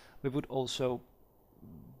general, we would also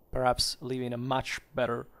perhaps live in a much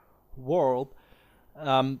better world.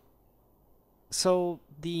 So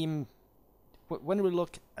when we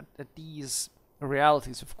look at these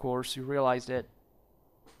realities, of course, you realize that,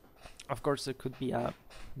 of course, there could be a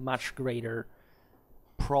much greater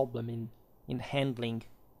problem in handling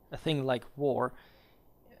a thing like war,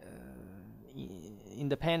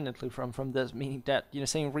 independently from this, meaning that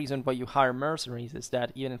same reason why you hire mercenaries is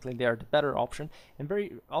that evidently they are the better option, and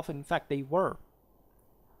very often, in fact, they were,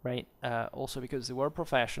 right? Also because they were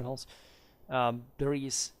professionals. There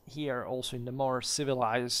is here also in the more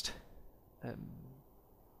civilized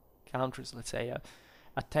countries, let's say, a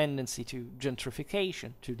tendency to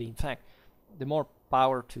gentrification, in fact, the more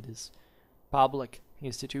power to these public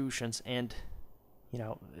institutions, and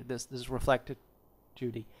this is reflected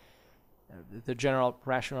to the general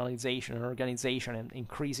rationalization and organization and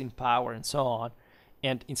increasing power and so on,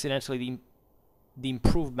 and incidentally the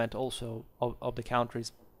improvement also of the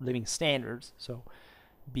country's living standards. So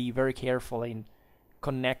be very careful in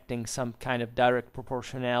connecting some kind of direct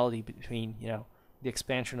proportionality between the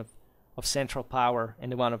expansion of central power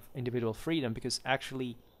and the one of individual freedom, because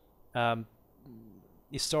actually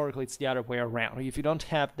historically it's the other way around. If you don't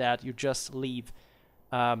have that, you just leave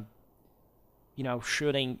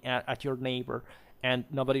shooting at your neighbor and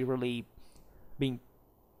nobody really being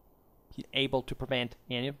able to prevent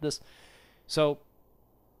any of this. So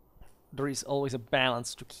there is always a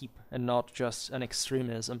balance to keep and not just an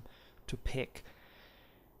extremism to pick.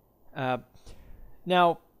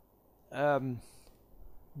 Now, when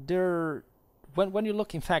you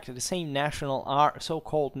look, in fact, at the same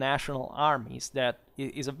so-called national armies, that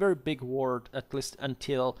is a very big word, at least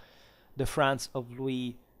until the France of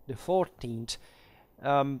Louis XIV.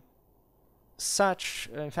 Such,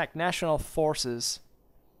 in fact, national forces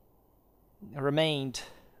remained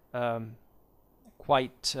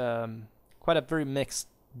quite a very mixed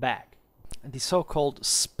bag. The so-called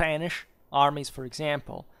Spanish armies, for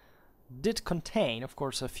example, did contain, of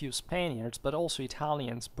course, a few Spaniards, but also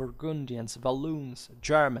Italians, Burgundians, Walloons,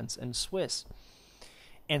 Germans, and Swiss.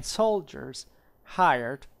 And soldiers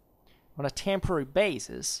hired on a temporary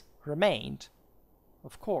basis remained,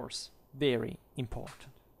 of course, very important.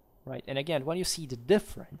 right? And again, when you see the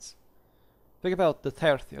difference, think about the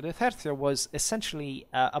tercio. The tercio was essentially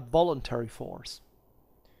a voluntary force,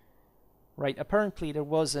 right? Apparently, there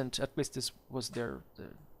wasn't, at least this was the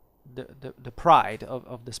pride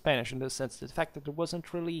of the Spanish, in the sense that the fact that there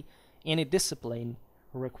wasn't really any discipline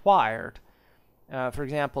required. For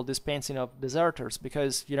example, dispensing of deserters,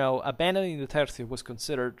 because abandoning the tercio was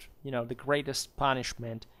considered the greatest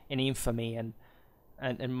punishment and infamy and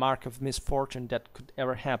mark of misfortune that could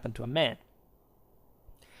ever happen to a man.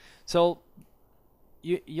 So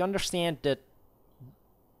you understand that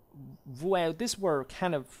while these were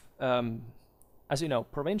kind of as you know,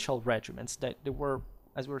 provincial regiments, that they were,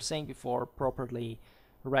 as we were saying before, properly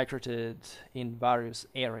recruited in various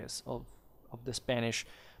areas of the Spanish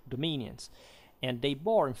dominions. And they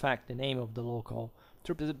bore, in fact, the name of the local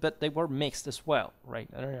troops, but they were mixed as well, right?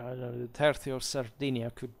 I don't know, the Tercio of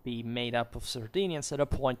Sardinia could be made up of Sardinians at a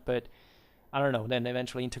point, but I don't know, then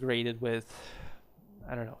eventually integrated with,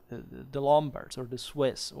 I don't know, the Lombards or the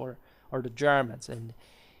Swiss or the Germans,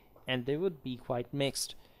 and they would be quite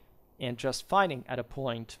mixed, and just fighting at a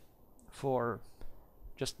point for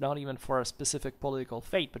just not even for a specific political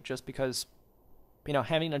fate, but just because,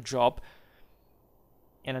 having a job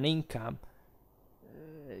and an income,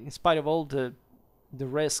 in spite of all the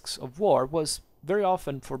risks of war, was very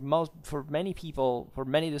often for many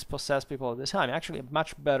dispossessed people at the time actually a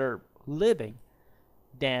much better living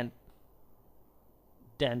than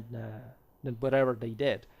whatever they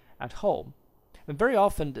did at home. And very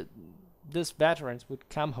often these veterans would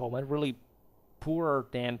come home and really poorer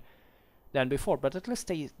than before, but at least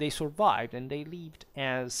they survived, and they lived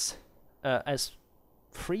as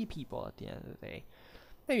free people at the end of the day.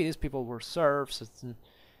 Maybe these people were serfs,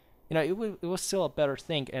 it was still a better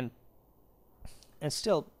thing, and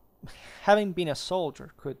still, having been a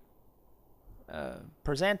soldier could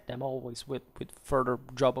present them always with further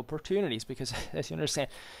job opportunities, because as you understand,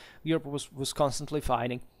 Europe was constantly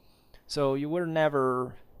fighting, so you were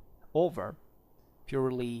never over if you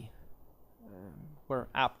really were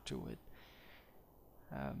up to it.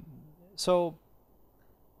 So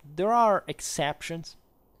there are exceptions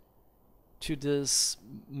to this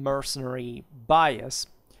mercenary bias,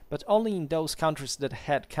 but only in those countries that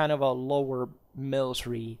had kind of a lower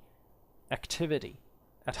military activity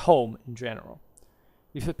at home in general.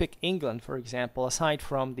 If you pick England, for example, aside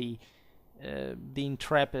from the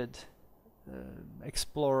intrepid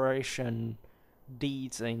exploration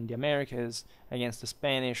deeds in the Americas against the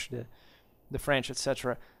Spanish, the French,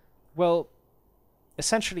 etc., well,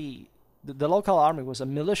 essentially the local army was a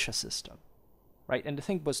militia system, right? And the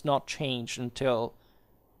thing was not changed until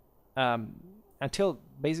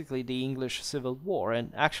basically the English Civil War,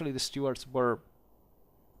 and actually the Stuarts were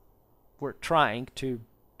trying to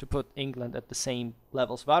put England at the same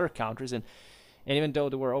levels of other countries, and even though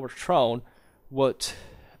they were overthrown, what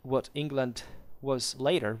England was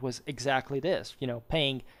later was exactly this,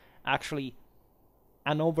 paying actually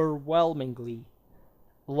an overwhelmingly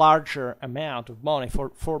larger amount of money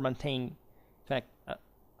for maintaining, in fact,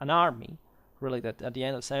 an army, really, that at the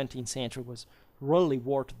end of the 17th century was really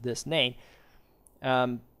worth this name,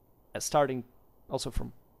 starting also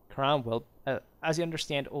from Cromwell, as you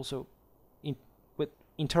understand, also with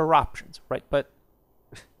interruptions, right? But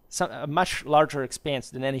a much larger expense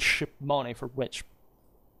than any ship money, for which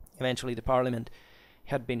eventually the parliament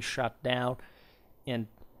had been shut down, and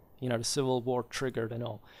the Civil War triggered and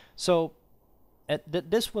all. So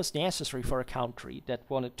this was necessary for a country that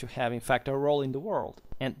wanted to have, in fact, a role in the world.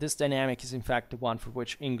 And this dynamic is, in fact, the one for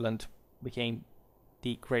which England became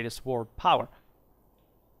the greatest world power.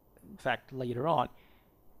 In fact, later on,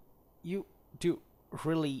 you do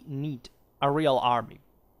really need a real army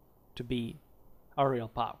to be a real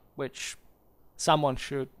power, which someone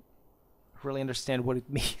should really understand what it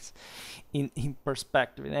means in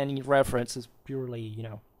perspective. And any reference is purely,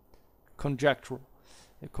 conjectural,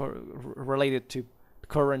 related to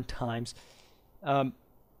current times.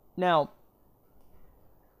 Now,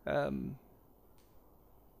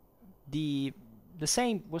 the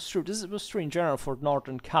same was true. This was true in general for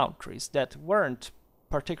northern countries that weren't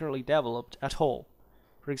particularly developed at all.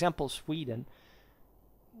 For example, Sweden,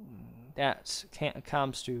 that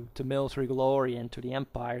comes to military glory and to the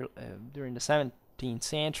empire during the 17th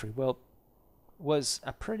century, well, was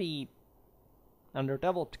a pretty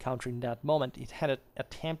underdeveloped country in that moment. It had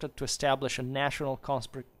attempted to establish a national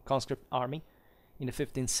conscript army in the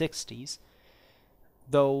 1560s,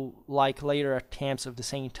 though, like later attempts of the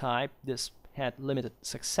same type, this had limited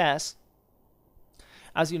success.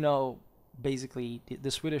 As you know, basically,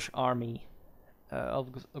 the Swedish army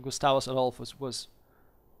of Gustavus Adolphus was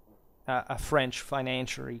a French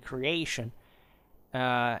financial creation,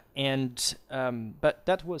 But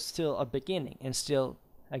that was still a beginning, and still,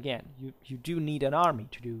 again, you do need an army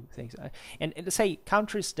to do things. And to say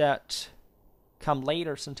countries that come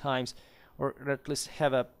later sometimes, or at least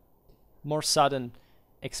have a more sudden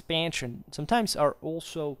expansion, sometimes are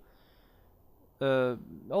also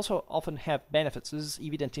often have benefits. This is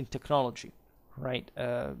evident in technology, right?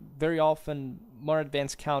 Very often, more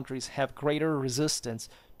advanced countries have greater resistance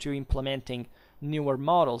to implementing newer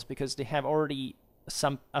models because they have already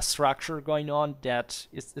a structure going on that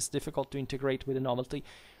is difficult to integrate with a novelty.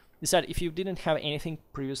 Is that if you didn't have anything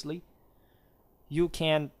previously, you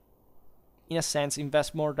can, in a sense,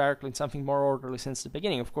 invest more directly in something more orderly since the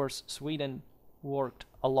beginning. Of course, Sweden worked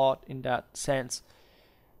a lot in that sense.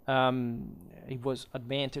 It was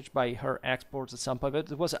advantaged by her exports at some point, but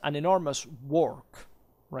there was an enormous work,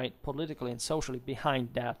 right, politically and socially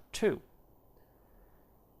behind that too.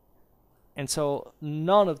 And so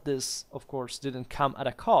none of this, of course, didn't come at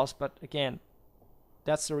a cost, but again,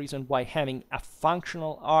 that's the reason why having a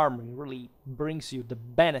functional army really brings you the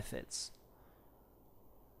benefits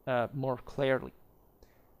more clearly.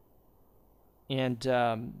 And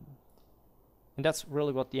that's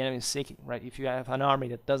really what the enemy is seeking, right? If you have an army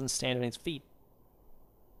that doesn't stand on its feet,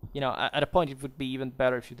 at a point it would be even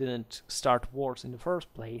better if you didn't start wars in the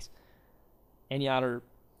first place. Any other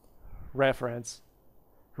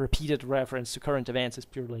repeated reference to current events is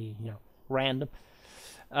purely, random.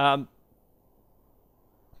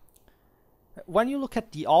 When you look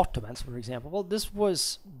at the Ottomans, for example, well, this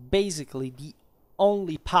was basically the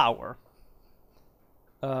only power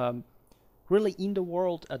really in the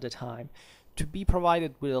world at the time to be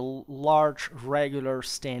provided with a large, regular,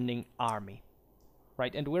 standing army,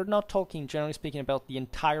 right? And we're not talking, generally speaking, about the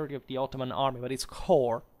entirety of the Ottoman army, but its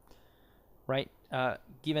core, right?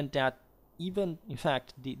 Given that even, in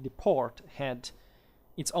fact, the Porte had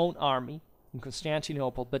its own army in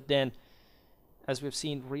Constantinople, but then, as we've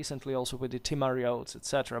seen recently also with the Timariotes,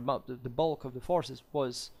 etc., the bulk of the forces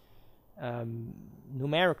was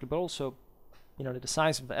numerically, but also, the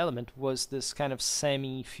decisive element was this kind of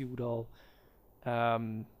semi-feudal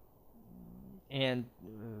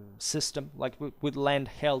system, like with land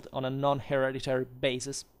held on a non-hereditary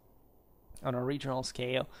basis, on a regional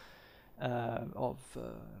scale,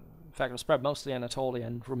 in fact, it was spread mostly Anatolia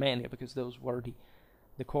and Romania because those were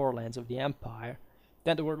the core lands of the empire.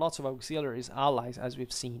 Then there were lots of auxiliaries, allies, as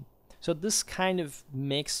we've seen. So this kind of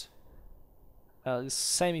mix, this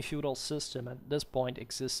semi-feudal system at this point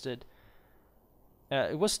existed.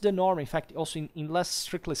 It was the norm, in fact, also in less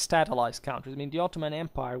strictly statalized countries. I mean, the Ottoman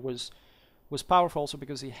Empire was powerful also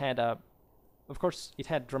because it had of course, it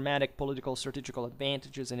had dramatic political, strategical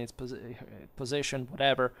advantages in its position,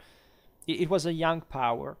 whatever. It was a young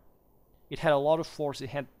power. It had a lot of force.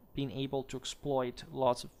 It had been able to exploit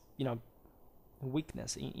lots of,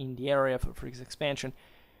 weakness in the area for its expansion.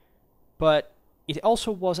 But it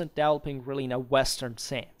also wasn't developing really in a Western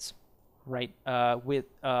sense, right? With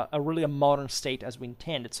a modern state as we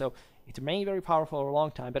intended. So it remained very powerful for a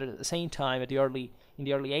long time, but at the same time, in the early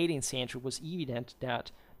 18th century, it was evident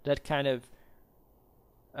that that kind of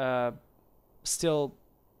still,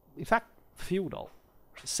 in fact,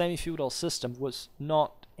 semi-feudal system was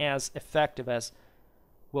not as effective as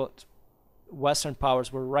what Western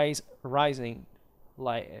powers were rising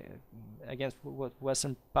against what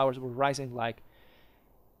Western powers were rising like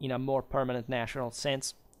in a more permanent national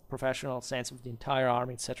sense, professional sense of the entire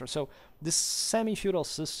army, etc. So this semi-feudal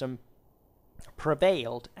system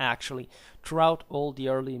prevailed actually throughout all the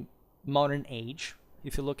early modern age.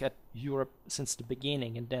 If you look at Europe since the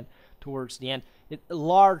beginning and then towards the end, it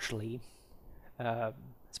largely,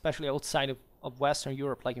 especially outside of Western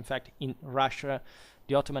Europe, like in fact in Russia,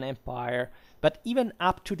 the Ottoman Empire, but even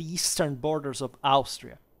up to the eastern borders of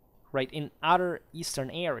Austria, right? In other eastern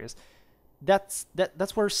areas, that's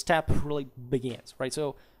where steppe really begins, right?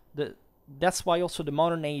 So that's why also the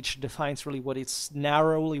modern age defines really what is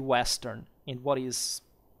narrowly Western and what is,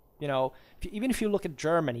 even if you look at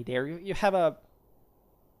Germany, there you have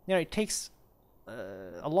it takes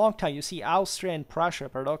a long time. You see Austria and Prussia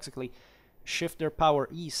paradoxically shift their power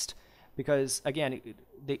east because again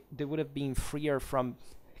they would have been freer from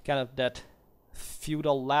kind of that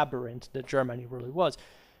feudal labyrinth that Germany really was.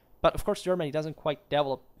 But of course Germany doesn't quite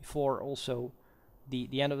develop before also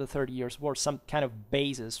the end of the 30 Years' War, some kind of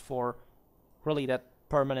basis for really that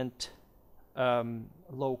permanent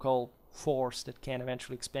local force that can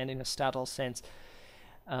eventually expand in a statal sense.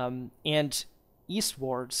 And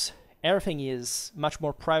eastwards, everything is much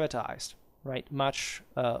more privatized, right? Much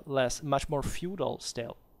more feudal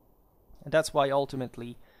still. And that's why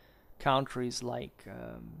ultimately countries like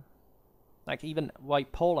Like even why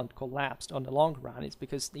Poland collapsed on the long run is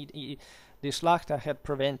because the Szlachta had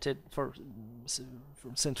prevented from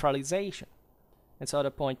centralization. And so at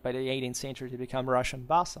a point by the 18th century they become Russian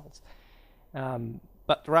vassals.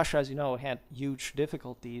 But Russia, as you know, had huge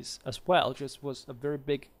difficulties as well. It just was a very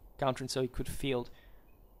big country, so it could field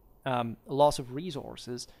loss of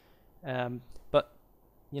resources. But,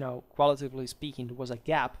 qualitatively speaking, there was a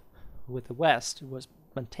gap with the West. It was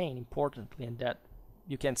maintained importantly, and that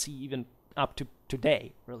you can see even up to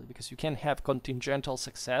today, really, because you can have contingental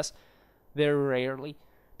success very rarely,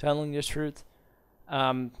 telling the truth.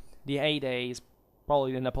 The heyday is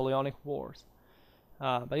probably the Napoleonic Wars.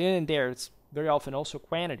 But even there, it's very often also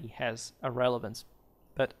quantity has a relevance,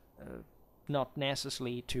 but not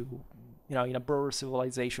necessarily to, in a broader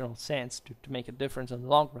civilizational sense to make a difference in the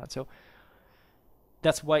long run. So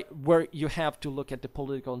that's where you have to look at the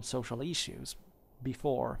political and social issues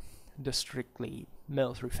before the strictly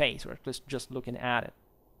military phase, or at least just looking at it.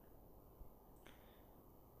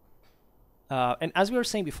 And as we were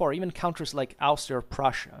saying before, even countries like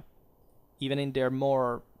Austria-Prussia, even in their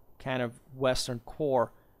more kind of Western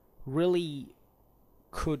core, really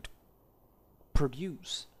could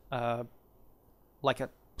produce like a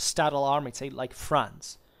statal army, say like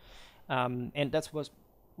France. And that's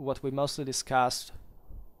what we mostly discussed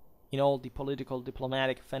in all the political,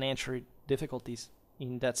 diplomatic, financial difficulties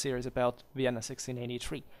in that series about Vienna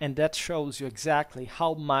 1683. And that shows you exactly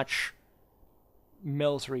how much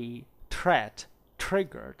military threat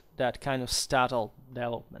triggered that kind of statal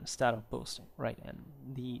development, statal boosting, right? And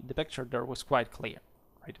the picture there was quite clear,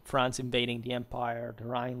 right? France invading the empire, the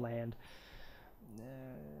Rhineland,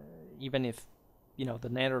 even if, the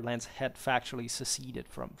Netherlands had factually seceded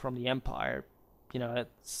from the empire, it's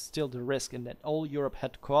still the risk in that all Europe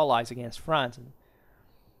had to coalesce against France,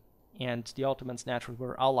 and the Ottomans naturally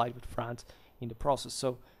were allied with France in the process.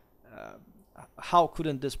 So how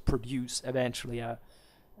couldn't this produce eventually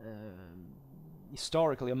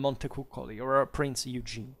historically a Montecuccoli or a Prince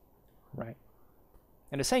Eugene, right?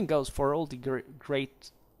 And the same goes for all the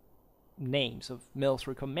great names of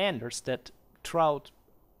military commanders that throughout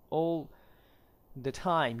all the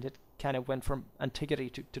time that kind of went from antiquity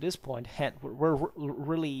to this point were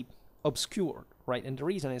really obscured, right? And the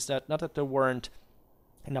reason is that not that there weren't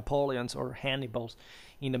Napoleons or Hannibals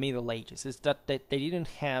in the Middle Ages, is that they didn't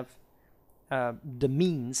have the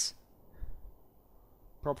means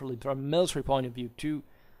properly from a military point of view to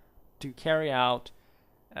carry out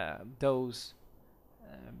those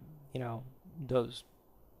those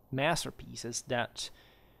masterpieces that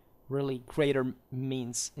really greater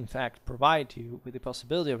means in fact provide you with the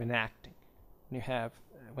possibility of enacting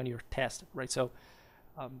when you're tested, right? So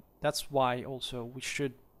that's why also we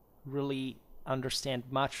should really understand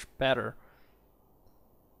much better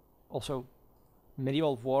also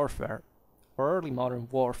medieval warfare or early modern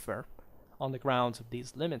warfare on the grounds of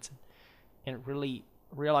these limits, and really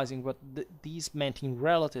realizing what these meant in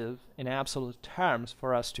relative and absolute terms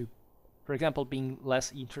for us to, for example, being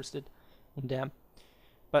less interested in them.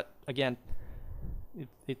 But again,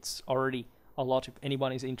 it's already a lot if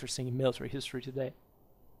anyone is interested in military history today.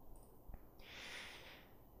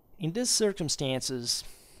 In these circumstances,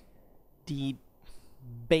 the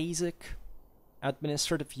basic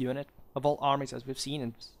administrative unit of all armies, as we've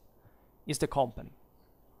seen, is the company,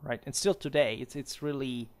 right? And still today, it's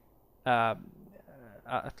really at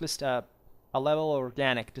least a level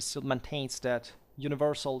organic that still maintains that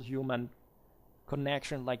universal human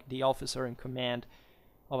connection, like the officer in command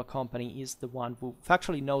of a company is the one who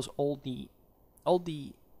factually knows all the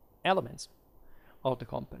elements of the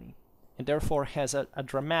company, and therefore has a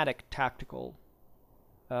dramatic tactical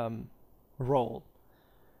role,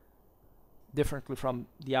 differently from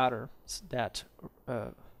the others that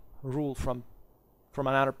rule from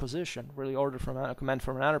another position, really order from another command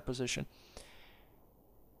from another position.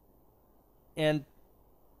 And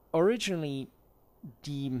originally,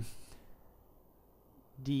 the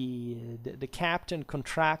captain,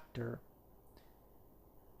 contractor,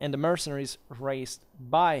 and the mercenaries raised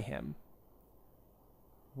by him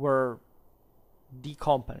were the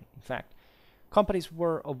company. In fact, companies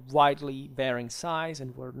were of widely varying size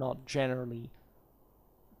and were not generally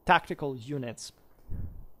tactical units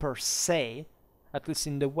per se, at least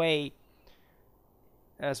in the way,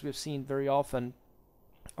 as we've seen very often,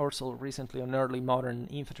 also recently on early modern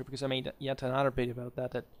infantry, because I made yet another bit about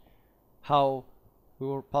that how we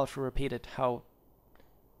will partially repeat it, how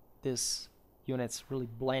these units really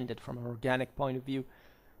blended from an organic point of view.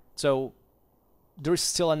 So there is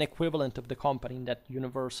still an equivalent of the company in that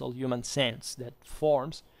universal human sense that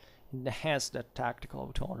forms and that has that tactical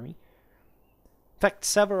autonomy. In fact,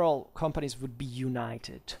 several companies would be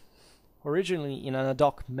united originally in an ad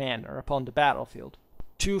hoc manner upon the battlefield,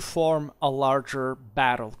 to form a larger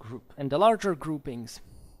battle group. And the larger groupings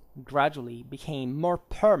gradually became more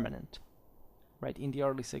permanent, right, in the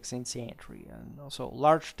early 16th century, and also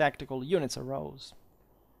large tactical units arose.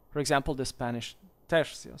 For example, the Spanish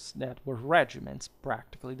tercios, that were regiments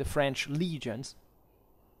practically, the French legions,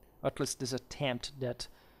 at least this attempt that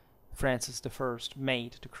Francis I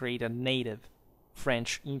made to create a native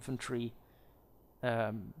French infantry,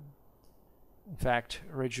 in fact,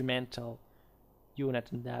 regimental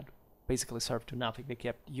unit, and that basically served to nothing. They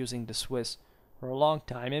kept using the Swiss for a long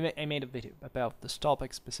time. I made a video about this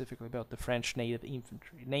topic, specifically about the French native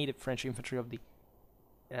French infantry of the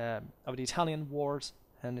Italian wars,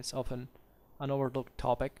 and it's often an overlooked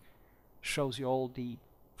topic. Shows you all the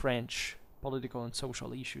French political and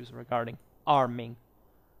social issues regarding arming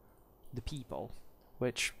the people,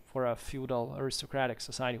 which for a feudal aristocratic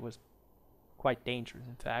society was quite dangerous,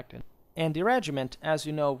 in fact. And the regiment, as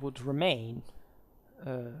you know, would remain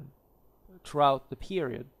throughout the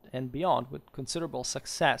period and beyond with considerable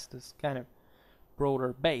success. This kind of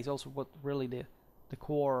broader base, also what really the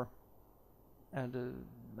core and the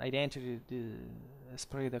identity, the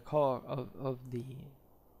esprit de corps of the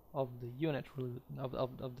unit, really,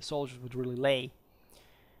 of the soldiers would really lay.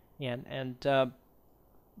 And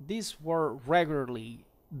these were regularly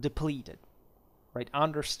depleted, right,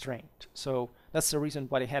 under strength. So that's the reason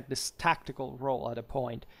why they had this tactical role at a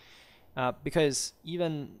point, because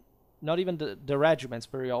not even the regiments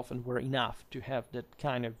very often were enough to have that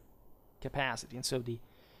kind of capacity, and so the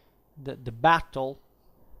battle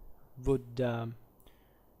would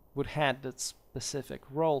have that specific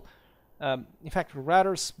role. In fact,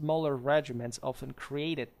 rather smaller regiments, often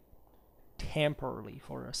created temporarily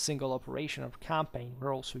for a single operation or campaign,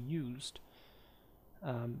 were also used.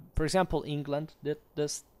 For example, England did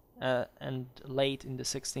this, and late in the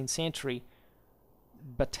 16th century,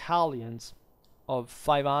 battalions of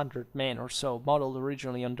 500 men or so, modeled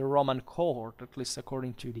originally on the Roman cohort, at least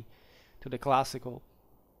according to the classical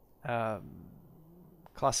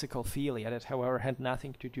philia, that however had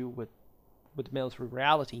nothing to do with military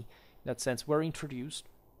reality in that sense, were introduced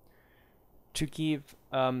to give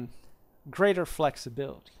greater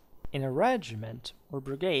flexibility. In a regiment or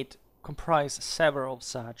brigade comprised several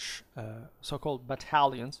such so-called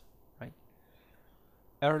battalions, right?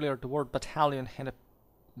 Earlier the word battalion had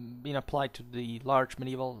been applied to the large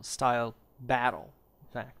medieval style battle, in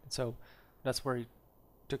fact, so that's where it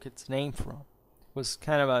took its name from. It was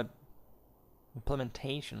kind of a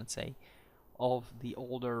implementation, let's say, of the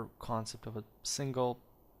older concept of a single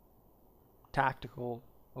tactical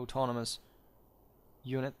autonomous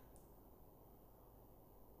unit.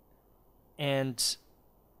 And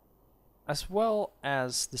as well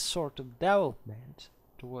as the sort of development,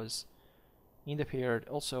 there was in the period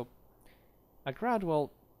also a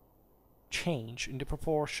gradual change in the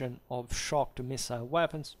proportion of shock to missile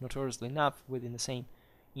weapons, notoriously enough within the same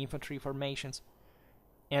infantry formations,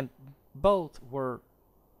 and both were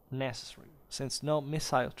necessary, since no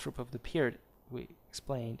missile troop of the period, we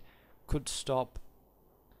explained, could stop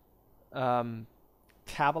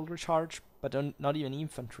cavalry charge, but not even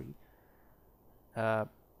infantry,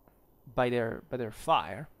 by their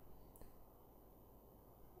fire.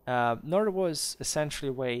 Nor was essentially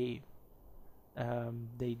a way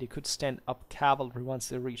they could stand up cavalry once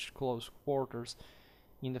they reached close quarters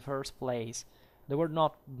in the first place. They were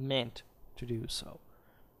not meant to do so.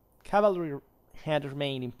 Cavalry had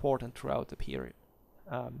remained important throughout the period,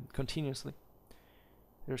 continuously.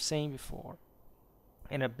 They were saying before,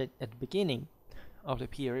 and at the beginning of the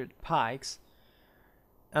period, pikes,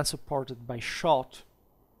 unsupported by shot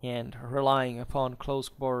and relying upon close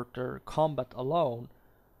quarter combat alone,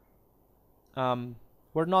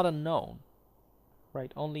 were not unknown,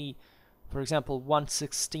 right? Only, for example,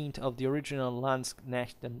 1/16 of the original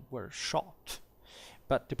Landsknechten were shot,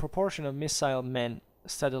 but the proportion of missile men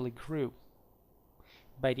steadily grew.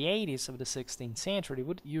 By the 80s of the 16th century, they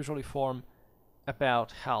would usually form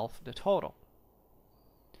about half the total.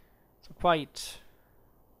 So quite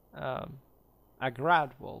a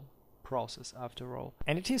gradual process after all.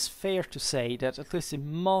 And it is fair to say that at least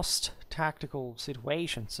in most tactical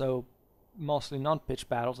situations, so mostly non-pitched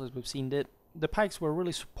battles as we've seen, the pikes were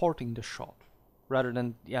really supporting the shot rather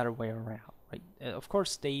than the other way around. Right? Of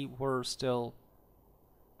course, they were still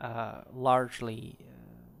largely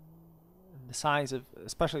the size of,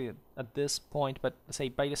 especially at this point, but say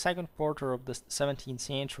by the second quarter of the 17th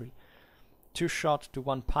century, 2 shot to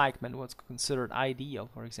 1 pikeman was considered ideal.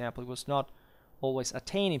 For example, it was not always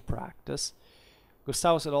attained in practice.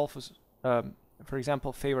 Gustavus Adolphus, for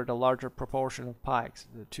example, favored a larger proportion of pikes,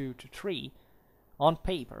 the 2 to 3, on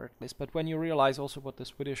paper at least, but when you realize also what the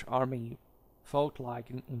Swedish army fought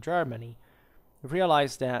like in Germany, you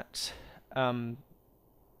realize that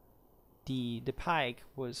the pike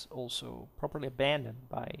was also properly abandoned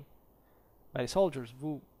by the soldiers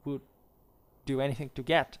who would do anything to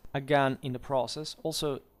get a gun in the process.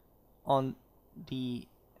 Also on the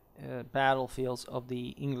battlefields of the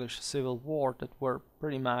English Civil War that were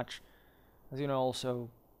pretty much, as you know, also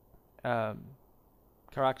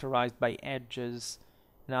characterized by edges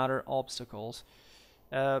and other obstacles,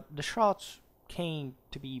 the shots came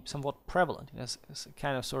to be somewhat prevalent as a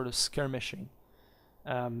kind of sort of skirmishing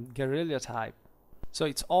guerrilla type. So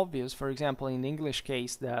it's obvious, for example, in the English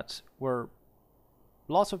case, that where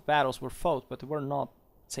lots of battles were fought, but they were not,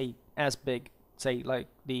 say, as big, say, like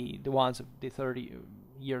the ones of the 30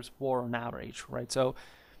 Years' War on average, right? So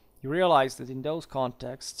you realize that in those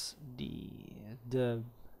contexts, the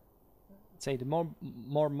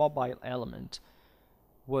more mobile element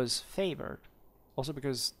was favored, also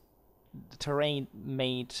because the terrain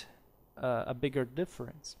made a bigger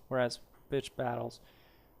difference, whereas pitched battles,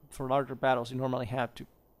 for larger battles, you normally have to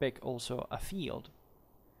pick also a field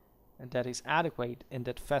and that is adequate and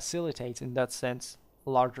that facilitates, in that sense,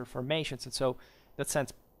 larger formations. And so, in that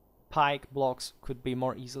sense, pike blocks could be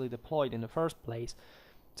more easily deployed in the first place.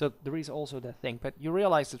 So there is also that thing. But you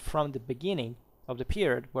realize that from the beginning of the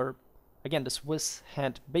period, where again the Swiss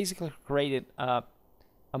had basically created a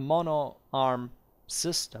mono-arm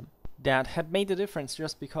system that had made the difference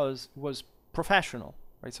just because it was professional,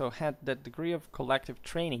 right? So it had that degree of collective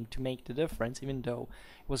training to make the difference, even though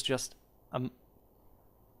it was just a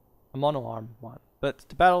mono-arm one. But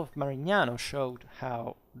the Battle of Marignano showed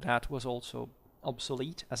how that was also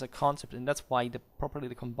obsolete as a concept, and that's why properly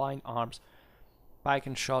the combined arms pike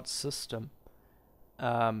and shot system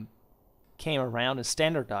came around and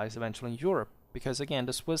standardized eventually in Europe, because again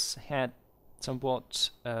the Swiss had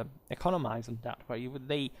somewhat economized on that, right?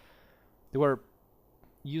 They were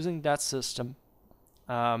using that system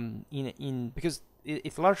because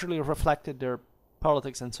it largely reflected their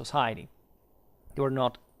politics and society. They were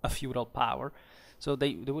not a feudal power, so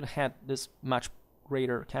they would have had this much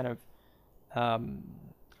greater kind of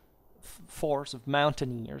force of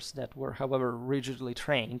mountaineers that were, however, rigidly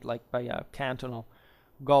trained, like by a cantonal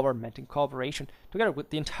government in cooperation, together with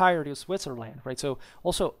the entirety of Switzerland, right? So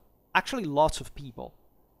also, actually, lots of people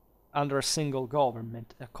under a single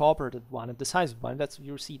government, a cooperative one, a decisive one. That's,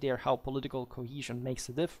 you see there how political cohesion makes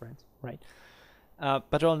a difference, right?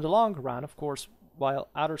 But on the long run, of course, while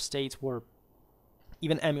other states were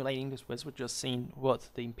even emulating the Swiss, we've just seen what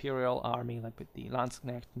the imperial army, like with the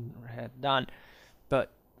Landsknechten, had done.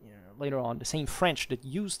 But later on, the same French that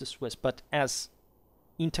used the Swiss, but as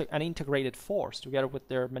an integrated force, together with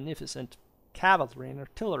their magnificent cavalry and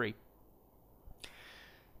artillery.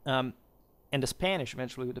 And the Spanish,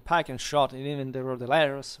 eventually, with the pike and shot, and even the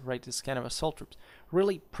Rodilleros, right, this kind of assault troops,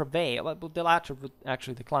 really prevail. But the latter would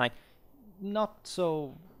actually decline. Not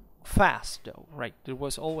so fast, though, right? There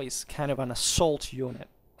was always kind of an assault unit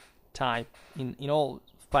type in all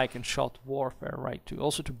pike and shot warfare, right?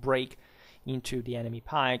 To break into the enemy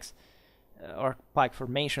pikes, or pike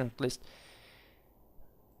formation, at least.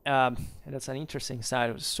 And that's an interesting side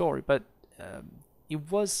of the story. But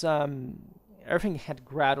it was... everything had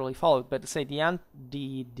gradually followed, but say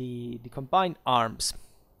the combined arms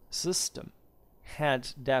system had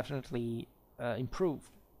definitely improved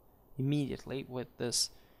immediately with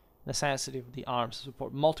this necessity of the arms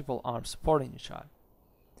support, multiple arms supporting each other.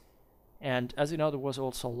 And as you know, there was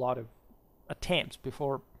also a lot of attempts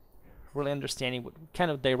before really understanding what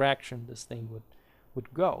kind of direction this thing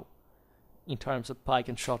would go in terms of pike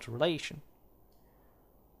and shot relation.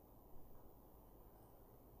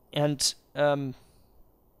 And in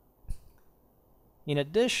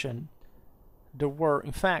addition, there were,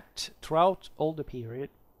 in fact, throughout all the period,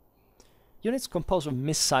 units composed of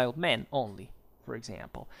missile men only, for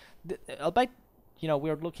example. Albeit, we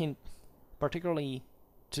are looking particularly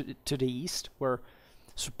to the east, where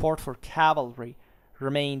support for cavalry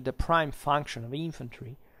remained the prime function of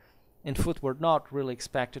infantry, and foot were not really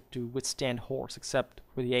expected to withstand horse, except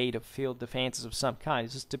with the aid of field defenses of some kind.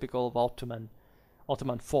 This is typical of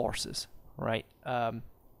Ottoman forces, right?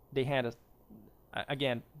 They had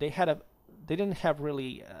they didn't have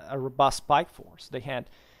really a robust pike force. They had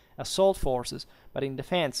assault forces, but in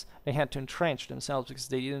defense they had to entrench themselves because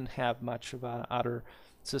they didn't have much of an other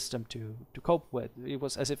system to cope with. It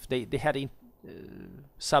was as if they had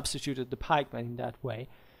substituted the pikemen in that way,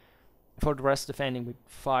 for the rest defending with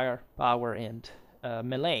firepower and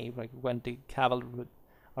melee, like when the cavalry would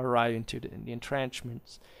arrive into the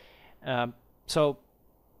entrenchments. So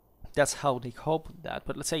that's how they cope with that.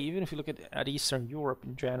 But let's say even if you look at Eastern Europe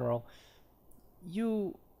in general,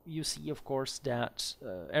 you see, of course, that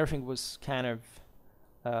everything was kind of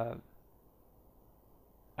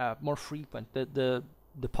more frequent. The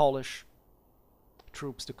Polish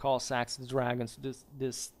troops, the Cossacks, the dragons,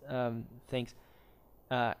 this things,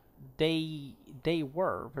 they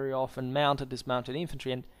were very often mounted, dismounted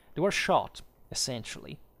infantry, and they were shot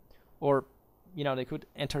essentially, or they could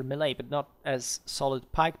enter melee, but not as solid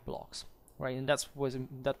pike blocks, right? And that wasn't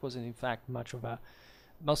in fact much of a.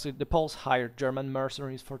 Mostly the Poles hired German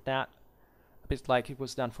mercenaries for that, a bit like it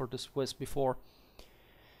was done for the Swiss before.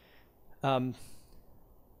 While,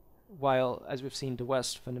 as we've seen, the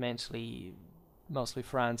West fundamentally, mostly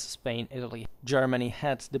France, Spain, Italy, Germany,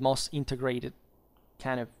 had the most integrated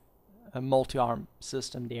kind of a multi-arm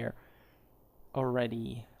system there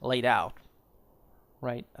already laid out,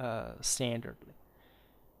 right, standardly.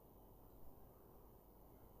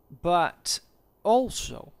 But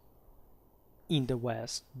also, in the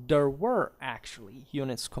West, there were actually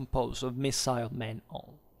units composed of missile men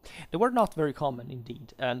only. They were not very common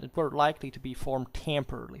indeed, and were likely to be formed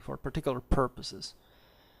temporarily for particular purposes.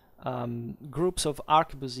 Groups of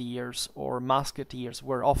arquebusiers or musketeers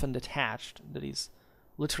were often detached, that is,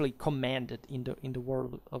 literally commanded in the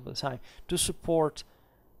world of the time, to support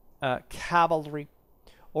cavalry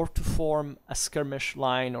or to form a skirmish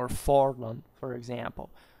line or forelund, for example.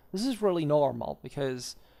 This is really normal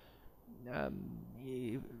because,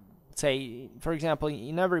 say, for example,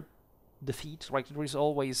 in every defeat, right, there is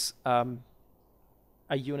always a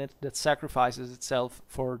unit that sacrifices itself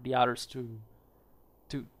for the others to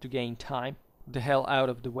gain time, the hell out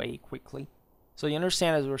of the way quickly. So you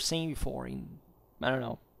understand, as we were saying before,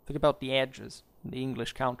 think about the edges in the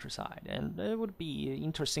English countryside, and there would be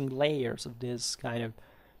interesting layers of this kind of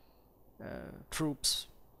troops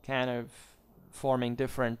kind of forming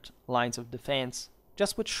different lines of defense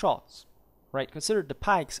just with shots, right? Consider the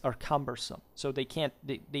pikes are cumbersome, so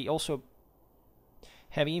they also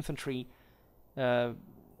heavy infantry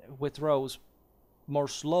withdraws more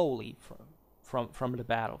slowly from the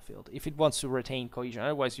battlefield if it wants to retain cohesion.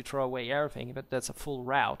 Otherwise you throw away everything, but that's a full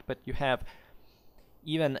rout. But you have,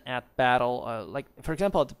 even at battle, like for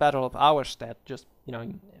example at the Battle of Auerstedt, just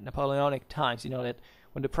in Napoleonic times, that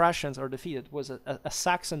when the Prussians are defeated, was a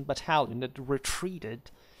Saxon battalion that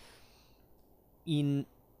retreated in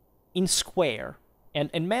square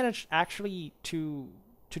and managed actually to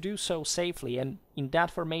do so safely, and in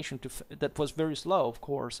that formation that was very slow, of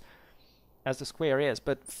course, as the square is,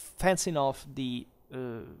 but fencing off the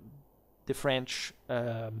French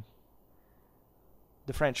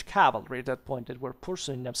cavalry at that point that were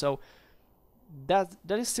pursuing them. So that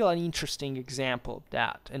is still an interesting example of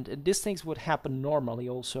that, and these things would happen normally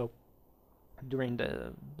also during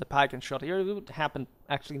the pike and shot. Here it would happen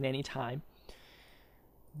actually in any time,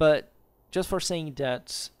 but just for saying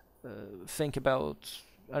that, think about,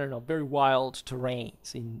 very wild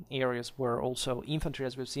terrains in areas where also infantry,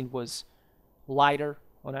 as we've seen, was lighter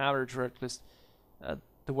on average, or at least there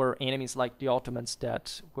were enemies like the Ottomans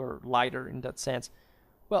that were lighter in that sense.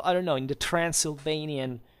 Well, in the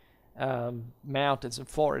Transylvanian mountains and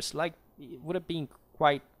forests, like, it would have been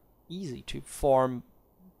quite easy to form,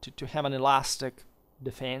 to have an elastic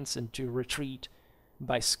defense and to retreat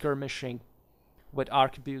by skirmishing with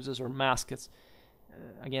arquebuses or muskets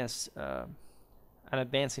against an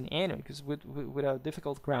advancing enemy, because with a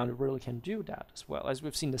difficult ground you really can do that as well. As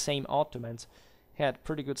we've seen, the same Ottomans had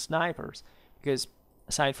pretty good snipers, because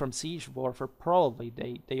aside from siege warfare, probably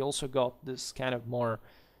they also got this kind of more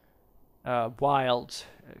wild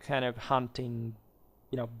kind of hunting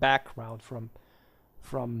background from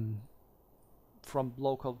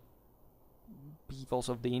local peoples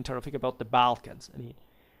of the interior. Think about the Balkans. And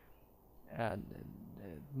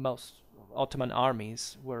most Ottoman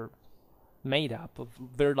armies were made up of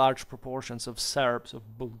very large proportions of Serbs,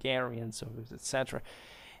 of Bulgarians, etc.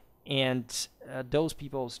 And those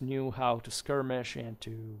peoples knew how to skirmish and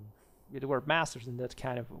they were masters in that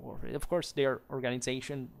kind of warfare. Of course, their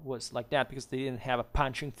organization was like that because they didn't have a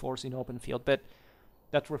punching force in open field, but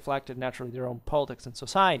that reflected naturally their own politics and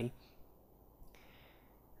society.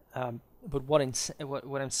 But what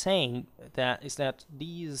I'm saying is that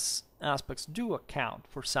these aspects do account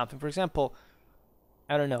for something. For example,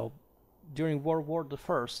 during World War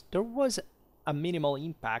I, there was a minimal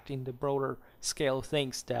impact in the broader scale of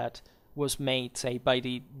things that was made, say, by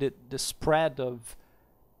the spread of,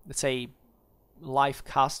 let's say, life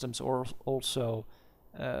customs, or also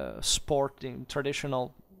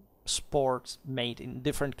traditional sports made in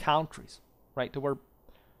different countries, right? There were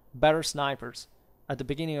better snipers at the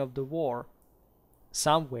beginning of the war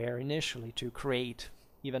somewhere initially to create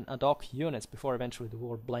even ad hoc units before eventually the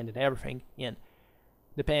war blended everything in,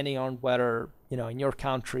 depending on whether, in your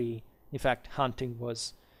country, in fact, hunting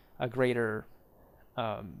was a greater,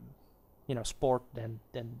 sport than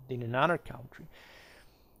in another country.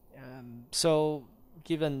 So,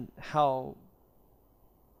 given how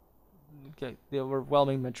the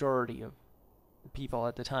overwhelming majority of the people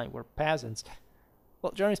at the time were peasants,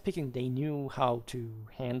 well, generally speaking, they knew how to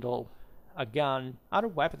handle a gun, other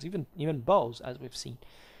weapons, even bows, as we've seen,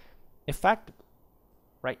 effectively,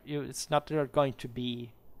 right? It's not they're going to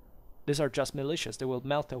be, these are just militias. They will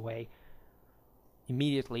melt away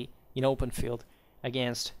immediately in open field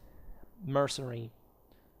against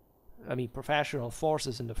professional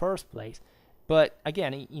forces in the first place. But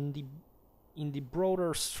again, in the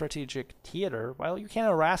broader strategic theater, well, you can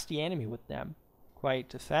harass the enemy with them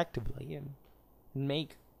quite effectively and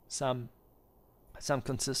make some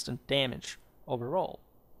consistent damage overall,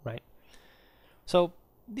 right? So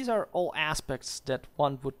these are all aspects that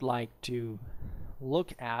one would like to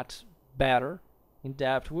look at better in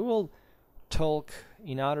depth. We will talk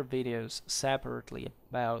in other videos separately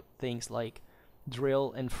about things like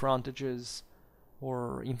drill and frontages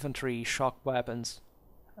or infantry shock weapons,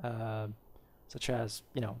 such as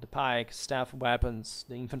the pike, staff weapons,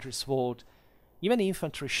 the infantry sword, even the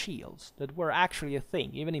infantry shields that were actually a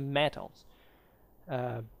thing, even in metals,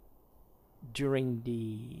 during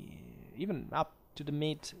even up to the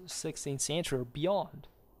mid 16th century or beyond,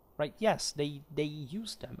 right? Yes, they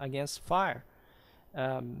used them against fire.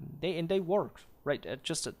 They worked, right?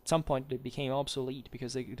 Just at some point they became obsolete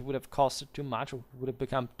because it would have costed too much, or would have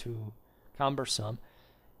become too cumbersome,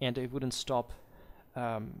 and it wouldn't stop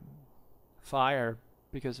fire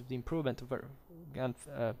because of the improvement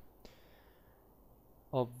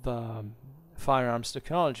of firearms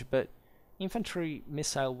technology. But infantry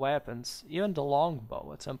missile weapons, even the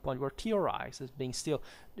longbow, at some point were theorized as being still,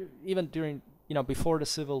 even during before the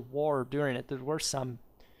Civil War. During it, there were some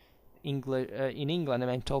in England,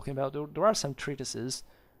 I'm talking about, there are some treatises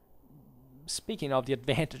speaking of the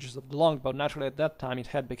advantages of the longbow. Naturally, at that time, it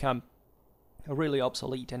had become really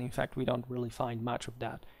obsolete, and in fact, we don't really find much of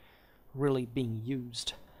that really being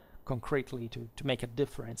used concretely to make a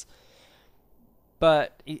difference.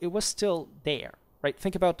 But it was still there, right?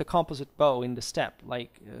 Think about the composite bow in the steppe.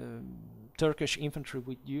 Like Turkish infantry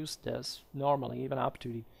would use this normally, even up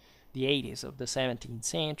to the 80s of the 17th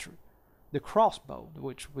century. The crossbow,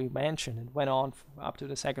 which we mentioned, and went on up to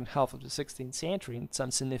the second half of the 16th century in some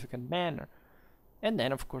significant manner. And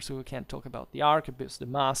then, of course, we can talk about the arquebus, the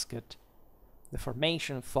musket, the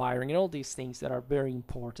formation firing, and all these things that are very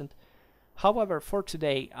important. However, for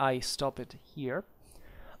today, I stop it here.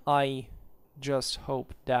 I just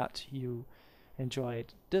hope that you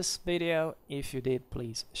enjoyed this video. If you did,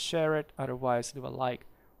 please share it. Otherwise, leave a like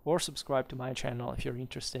or subscribe to my channel if you're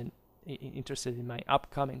interested in my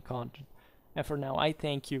upcoming content. And for now, I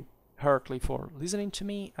thank you heartily for listening to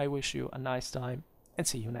me. I wish you a nice time and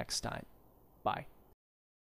see you next time. Bye.